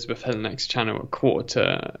on Elizabeth Hellenick's channel at quarter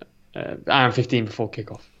to hour and 15 before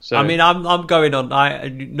kickoff. So I mean, I'm going on.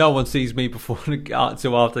 No one sees me before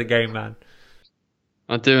until after the game, man.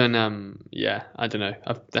 I'm doing yeah, I don't know.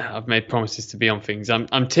 I've made promises to be on things.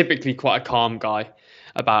 I'm typically quite a calm guy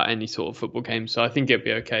about any sort of football game, so I think it'll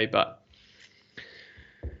be okay. But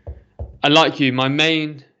I like you. My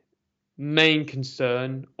main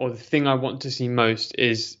concern, or the thing I want to see most,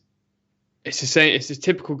 is it's a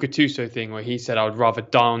typical Gattuso thing where he said I would rather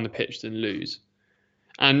die on the pitch than lose.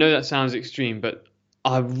 And I know that sounds extreme, but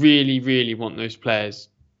I really, really want those players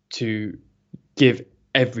to give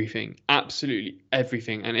everything, absolutely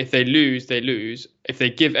everything. And if they lose, they lose. If they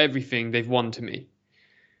give everything, they've won to me,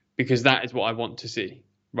 because that is what I want to see.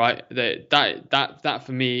 Right? That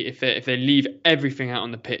for me, if they leave everything out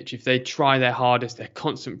on the pitch, if they try their hardest, their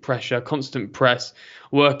constant pressure, constant press,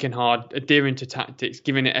 working hard, adhering to tactics,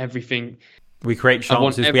 giving it everything. We create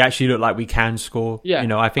chances. We actually look like we can score. Yeah,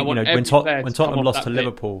 I think when Tottenham lost to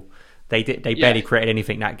Liverpool, they barely created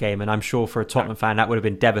anything that game, and I'm sure for a Tottenham fan that would have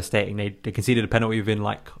been devastating. They conceded a penalty within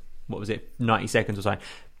 90 seconds or something.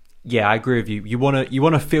 Yeah, I agree with you. You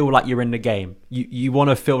wanna feel like you're in the game. You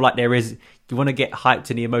wanna feel like you wanna get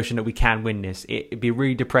hyped in the emotion that we can win this. It'd be a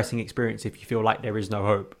really depressing experience if you feel like there is no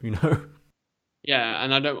hope. Yeah,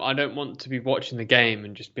 and I don't want to be watching the game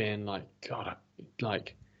and just being like, God,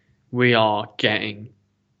 we are getting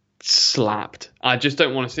slapped. I just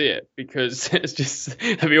don't want to see it, because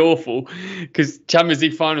it'd be awful, because Champions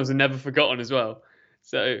League finals are never forgotten as well.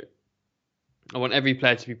 So I want every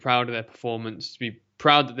player to be proud of their performance, to be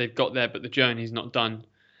proud that they've got there, but the journey's not done.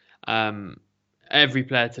 Every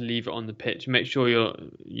player to leave it on the pitch. Make sure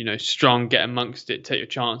you're strong, get amongst it, take your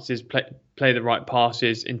chances, play the right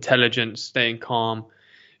passes, intelligence, staying calm.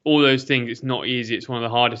 All those things. It's not easy. It's one of the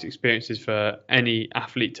hardest experiences for any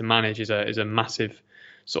athlete to manage. Is a massive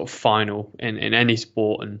sort of final in any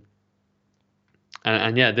sport,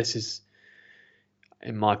 and yeah, this is,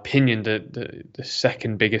 in my opinion, the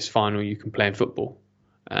second biggest final you can play in football.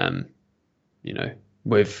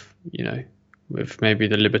 With maybe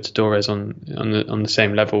the Libertadores on the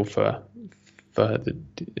same level for the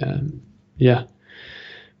yeah.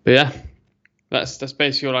 But yeah, that's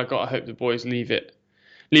basically all I got. I hope the boys leave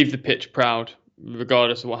the pitch proud,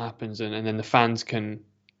 regardless of what happens, and then the fans can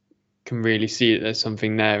really see that there's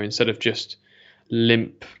something there, instead of just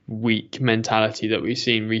limp, weak mentality that we've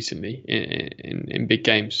seen recently in big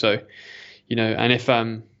games. So, and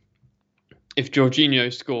if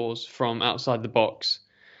Jorginho scores from outside the box,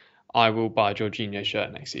 I will buy a Jorginho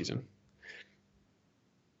shirt next season.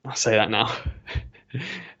 I'll say that now.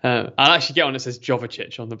 I'll actually get one that says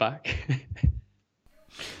Jovicic on the back.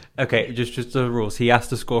 Okay, just the rules. He has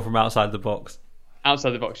to score from outside the box.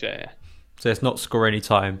 Outside the box, yeah. So it's not score any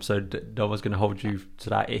time. So no one's going to hold you to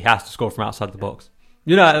that. He has to score from outside the box.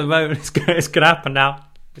 At the moment, it's going to happen now.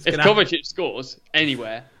 If Kovacic scores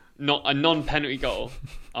anywhere, not a non-penalty goal,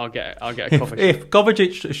 I'll get a Kovacic. If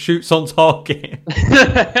Kovacic shoots on target.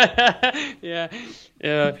 yeah.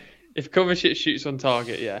 If Kovacic shoots on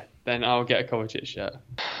target, then I'll get a Kovacic shirt.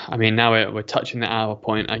 I mean, now we're touching the hour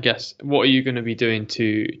point, I guess. What are you going to be doing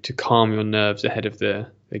to calm your nerves ahead of the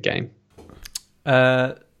game?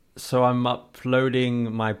 So I'm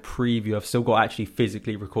uploading my preview. I've still got to actually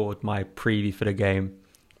physically record my preview for the game,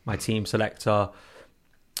 my team selector.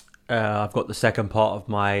 I've got the second part of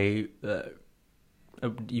my...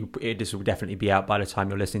 this will definitely be out by the time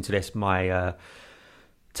you're listening to this. My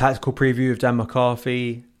tactical preview of Dan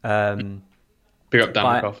McCarthy. Big up Dan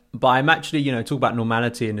McCarthy. But I'm actually, talk about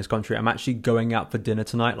normality in this country. I'm actually going out for dinner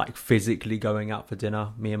tonight, like physically going out for dinner.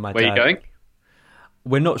 Me and my dad. Where are you going?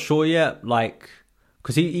 We're not sure yet,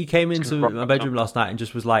 because he came into my bedroom last night and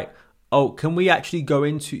just was like, "Oh, can we actually go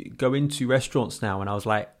into restaurants now?" And I was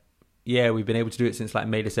like, "Yeah, we've been able to do it since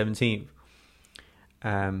May the 17th."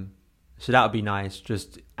 So that would be nice,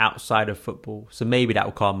 just outside of football. So maybe that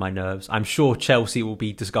will calm my nerves. I'm sure Chelsea will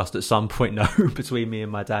be discussed at some point now between me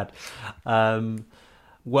and my dad.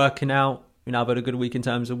 Working out, I've had a good week in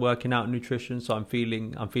terms of working out and nutrition, so I'm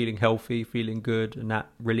feeling healthy, feeling good, and that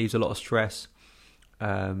relieves a lot of stress.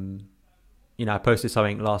 I posted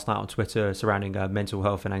something last night on Twitter surrounding mental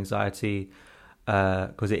health and anxiety,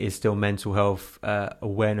 because it is still Mental Health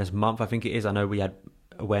Awareness Month. I think it is. I know we had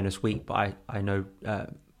Awareness Week, but I know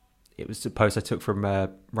it was a post I took from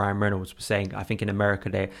Ryan Reynolds saying, I think in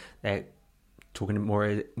America they're talking more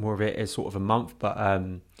of it as sort of a month, but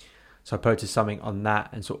So I posted something on that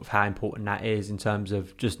and sort of how important that is in terms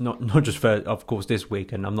of just not just for, of course, this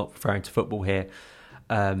week, and I'm not referring to football here,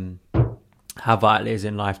 how vital it is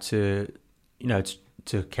in life to,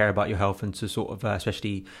 to care about your health and to sort of,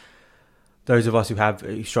 especially those of us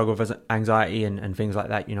who struggle with anxiety and things like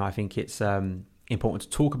that. I think it's important to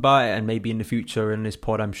talk about it, and maybe in the future in this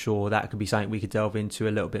pod, I'm sure that could be something we could delve into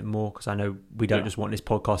a little bit more, because I know we don't just want this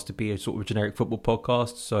podcast to be a sort of generic football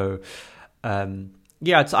podcast. So,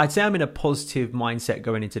 I'd say I'm in a positive mindset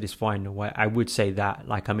going into this final. I would say that,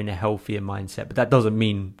 like, I'm in a healthier mindset, but that doesn't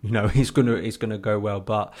mean it's gonna go well.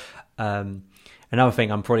 But another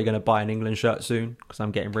thing, I'm probably going to buy an England shirt soon because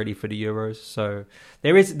I'm getting ready for the Euros. So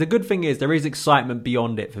the good thing is there is excitement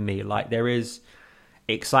beyond it for me. Like, there is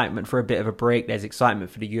excitement for a bit of a break. There's excitement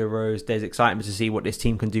for the Euros. There's excitement to see what this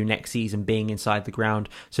team can do next season being inside the ground.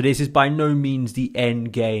 So this is by no means the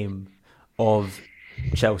end game of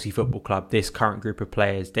Chelsea Football Club, this current group of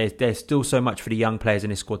players. There's still so much for the young players in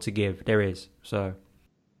this squad to give. There is. So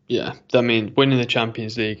yeah, I mean, winning the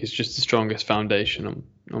Champions League is just the strongest foundation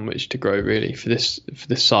on which to grow, really, for this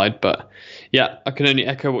side. But yeah, I can only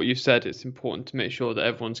echo what you said. It's important to make sure that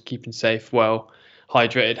everyone's keeping safe, well,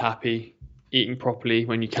 hydrated, happy, eating properly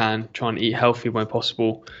when you can, trying to eat healthy when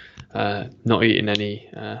possible, not eating any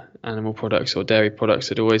animal products or dairy products.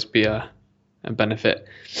 Would always be a benefit.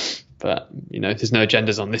 But there's no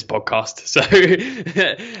agendas on this podcast, so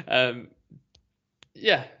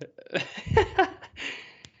yeah.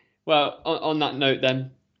 Well, on that note,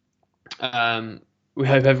 then, we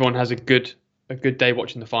hope everyone has a good day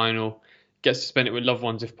watching the final, gets to spend it with loved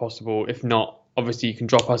ones if possible. If not, obviously you can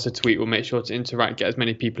drop us a tweet. We'll make sure to interact, get as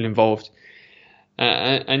many people involved,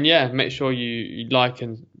 and make sure you like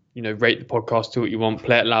and rate the podcast, do what you want,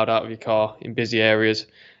 play it loud out of your car in busy areas.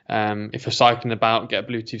 If you're cycling about, get a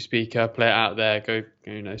Bluetooth speaker, play it out there. Go,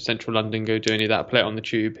 central London, go do any of that. Play it on the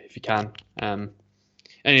tube if you can.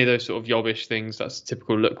 Any of those sort of yobbish things, that's the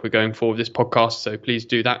typical look we're going for with this podcast, so please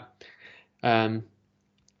do that.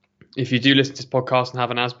 If you do listen to this podcast and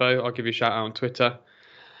have an ASBO, I'll give you a shout out on Twitter.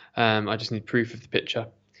 I just need proof of the picture.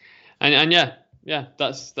 And yeah,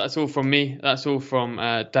 that's all from me. That's all from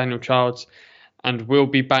Daniel Childs, and we'll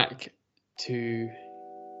be back to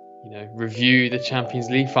review the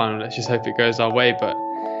Champions League final. Let's just hope it goes our way. But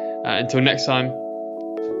until next time,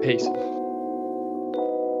 peace.